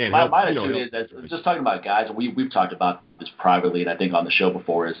that you can't help. My attitude is just talking about guys, and we've talked about this privately, and I think on the show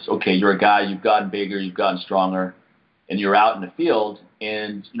before, is, okay, you're a guy, you've gotten bigger, you've gotten stronger, and you're out in the field,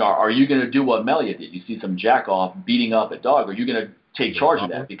 and are you going to do what Melya did? You see some jack-off beating up a dog, are you going to take charge of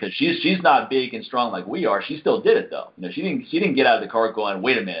that? Because she's not big and strong like we are. She still did it, though. She didn't get out of the car going,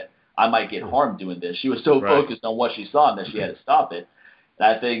 wait a minute, I might get harmed doing this. She was so focused on what she saw that she had to stop it.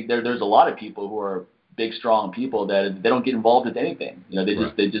 And I think there's a lot of people who are big, strong people that they don't get involved with anything.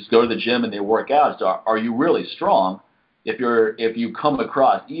 They just go to the gym and they work out. So are you really strong if you come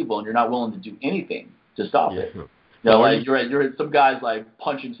across evil and you're not willing to do anything to stop it? You're some guys like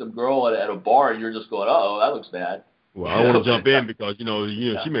punching some girl at a bar and you're just going, uh-oh, that looks bad. Well, I want to jump in because,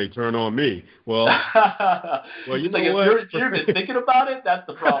 she may turn on me. Well, you know what? If you're even thinking about it, that's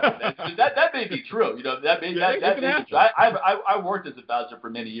the problem. That may be true. That may be true. I worked as a bouncer for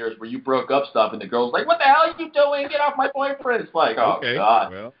many years where you broke up stuff and the girl's like, what the hell are you doing? Get off my boyfriend. It's like, oh,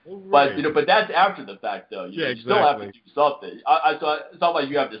 God. Well, but that's after the fact, though. You still have to do something. It's not like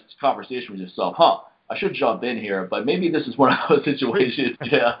you have this conversation with yourself, I should jump in here, but maybe this is one of those situations.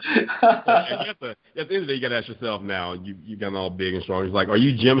 Yeah. And at the end of the day, you got to ask yourself now. You got all big and strong. It's like, are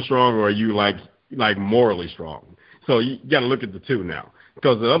you gym strong or are you like morally strong? So you got to look at the two now,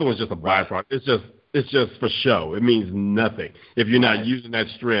 because the other one's just a byproduct. It's just for show. It means nothing if you're not using that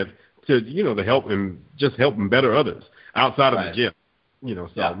strength to to help and better others outside of the gym.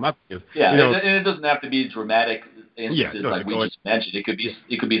 My thing is, and it doesn't have to be dramatic instances like we just mentioned.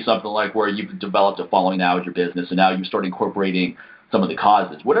 It could be something like where you've developed a following now with your business, and now you start incorporating some of the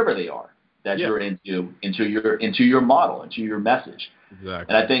causes, whatever they are, that you're into your model, into your message.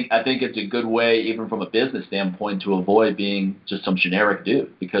 Exactly. And I think it's a good way, even from a business standpoint, to avoid being just some generic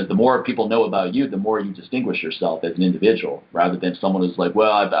dude. Because the more people know about you, the more you distinguish yourself as an individual, rather than someone who's like,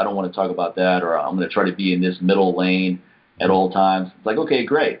 well, I don't want to talk about that, or I'm going to try to be in this middle lane at all times. It's like, okay,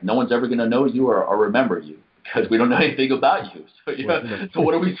 great. No one's ever going to know you or remember you, because we don't know anything about you. So so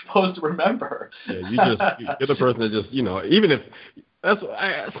what are we supposed to remember? You're the person that just, even if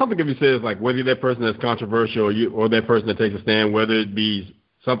something can be said is like whether that person that's controversial or that person that takes a stand, whether it be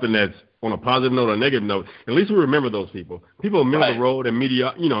something that's on a positive note or a negative note, at least we remember those people. People middle of the road and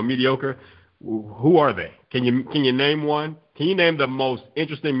mediocre. Who are they? Can you name one? Can you name the most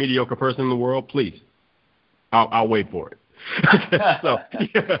interesting mediocre person in the world, please? I'll wait for it. So,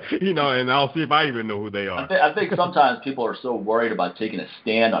 and I'll see if I even know who they are. I think sometimes people are so worried about taking a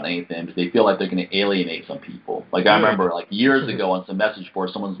stand on anything because they feel like they're going to alienate some people. Like I remember years ago on some message board,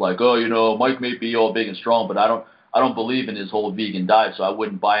 someone's like, oh, Mike may be all big and strong, but I don't believe in his whole vegan diet, so I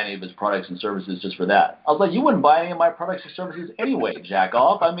wouldn't buy any of his products and services just for that. I was like, you wouldn't buy any of my products and services anyway, jack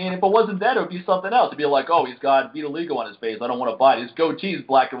off. I mean, if it wasn't that, it would be something else. It'd be like, oh, he's got vitiligo on his face. I don't want to buy it. His goatee's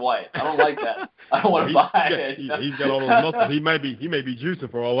black and white. I don't like that. I don't want to buy it. He's got all those muscles. He may be juicing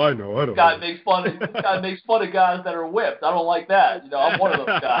for all I know. I don't know. God makes fun of guys that are whipped. I don't like that. I'm one of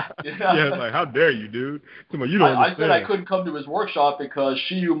those guys. Yeah, it's like, how dare you, dude? I said I couldn't come to his workshop because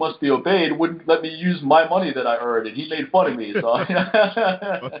she who must be obeyed wouldn't let me use my money that I earned, and he made fun of me. So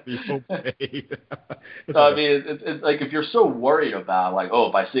must be obeyed. So I mean, it's like if you're so worried about like, oh,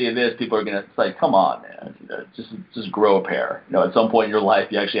 if I say this, people are gonna. It's like, come on, man, just grow a pair. At some point in your life,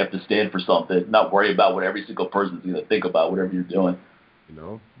 you actually have to stand for something, not worry about what every single person's gonna think about whatever you're doing.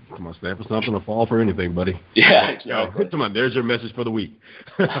 Come on, stand for something or fall for anything, buddy. Yeah, exactly. Come on, there's your message for the week.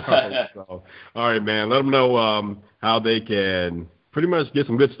 All right, man. Let them know how they can pretty much get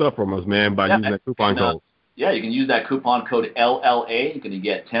some good stuff from us, man, by using that coupon code. Yeah, you can use that coupon code LLA. You're going to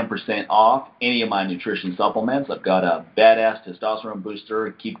get 10% off any of my nutrition supplements. I've got a badass testosterone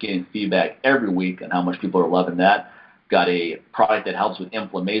booster. Keep getting feedback every week on how much people are loving that. Got a product that helps with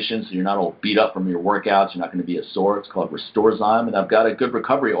inflammation, so you're not all beat up from your workouts. You're not going to be as sore. It's called Restorezyme. And I've got a good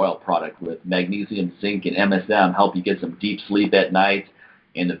recovery oil product with magnesium, zinc, and MSM. Help you get some deep sleep at night.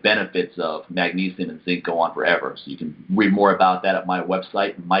 And the benefits of magnesium and zinc go on forever. So you can read more about that at my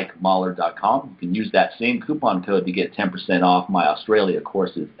website, mikemahler.com. You can use that same coupon code to get 10% off my Australia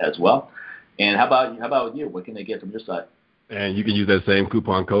courses as well. And how about you? What can they get from your site? And you can use that same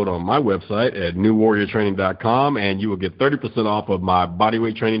coupon code on my website at newwarriortraining.com, and you will get 30% off of my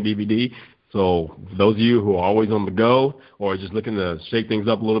bodyweight training DVD. So those of you who are always on the go or just looking to shake things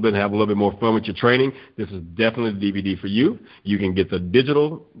up a little bit and have a little bit more fun with your training, this is definitely the DVD for you. You can get the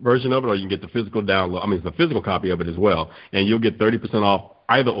digital version of it, or you can get the physical download. It's the physical copy of it as well, and you'll get 30% off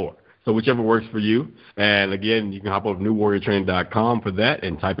either or. So whichever works for you. And again, you can hop over to newwarriortraining.com for that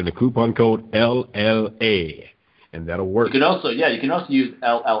and type in the coupon code LLA. And that'll work. You can also use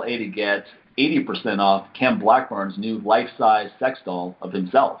LLA to get 80% off Ken Blackburn's new life-size sex doll of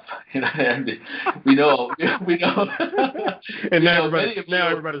himself. And we know. And now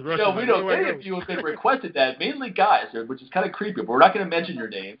everybody's rushing. We know many of you have been requested that, mainly guys, which is kind of creepy. But we're not going to mention your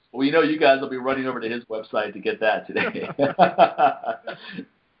names. We know you guys will be running over to his website to get that today.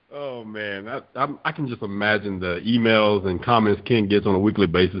 Oh, man. I can just imagine the emails and comments Ken gets on a weekly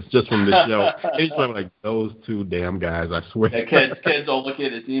basis just from this show. He's like, those two damn guys, I swear. Yeah, Ken's all looking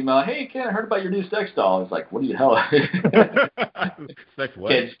at his email. Hey, Ken, I heard about your new sex doll. He's like, what the hell? Sex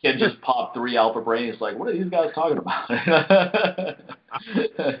what? Ken just popped 3 alpha brain. He's like, what are these guys talking about?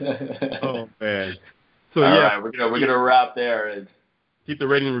 Oh, man. So, all right, we're gonna wrap there. Keep the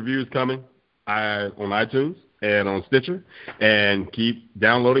rating and reviews coming on iTunes and on Stitcher, and keep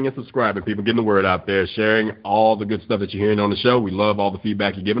downloading and subscribing. People getting the word out there, sharing all the good stuff that you're hearing on the show. We love all the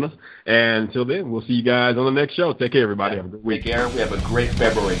feedback you're giving us. And until then, we'll see you guys on the next show. Take care, everybody. Have a good week. Take care. We have a great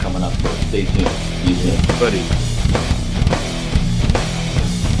February coming up, so stay tuned. See you soon. Buddy.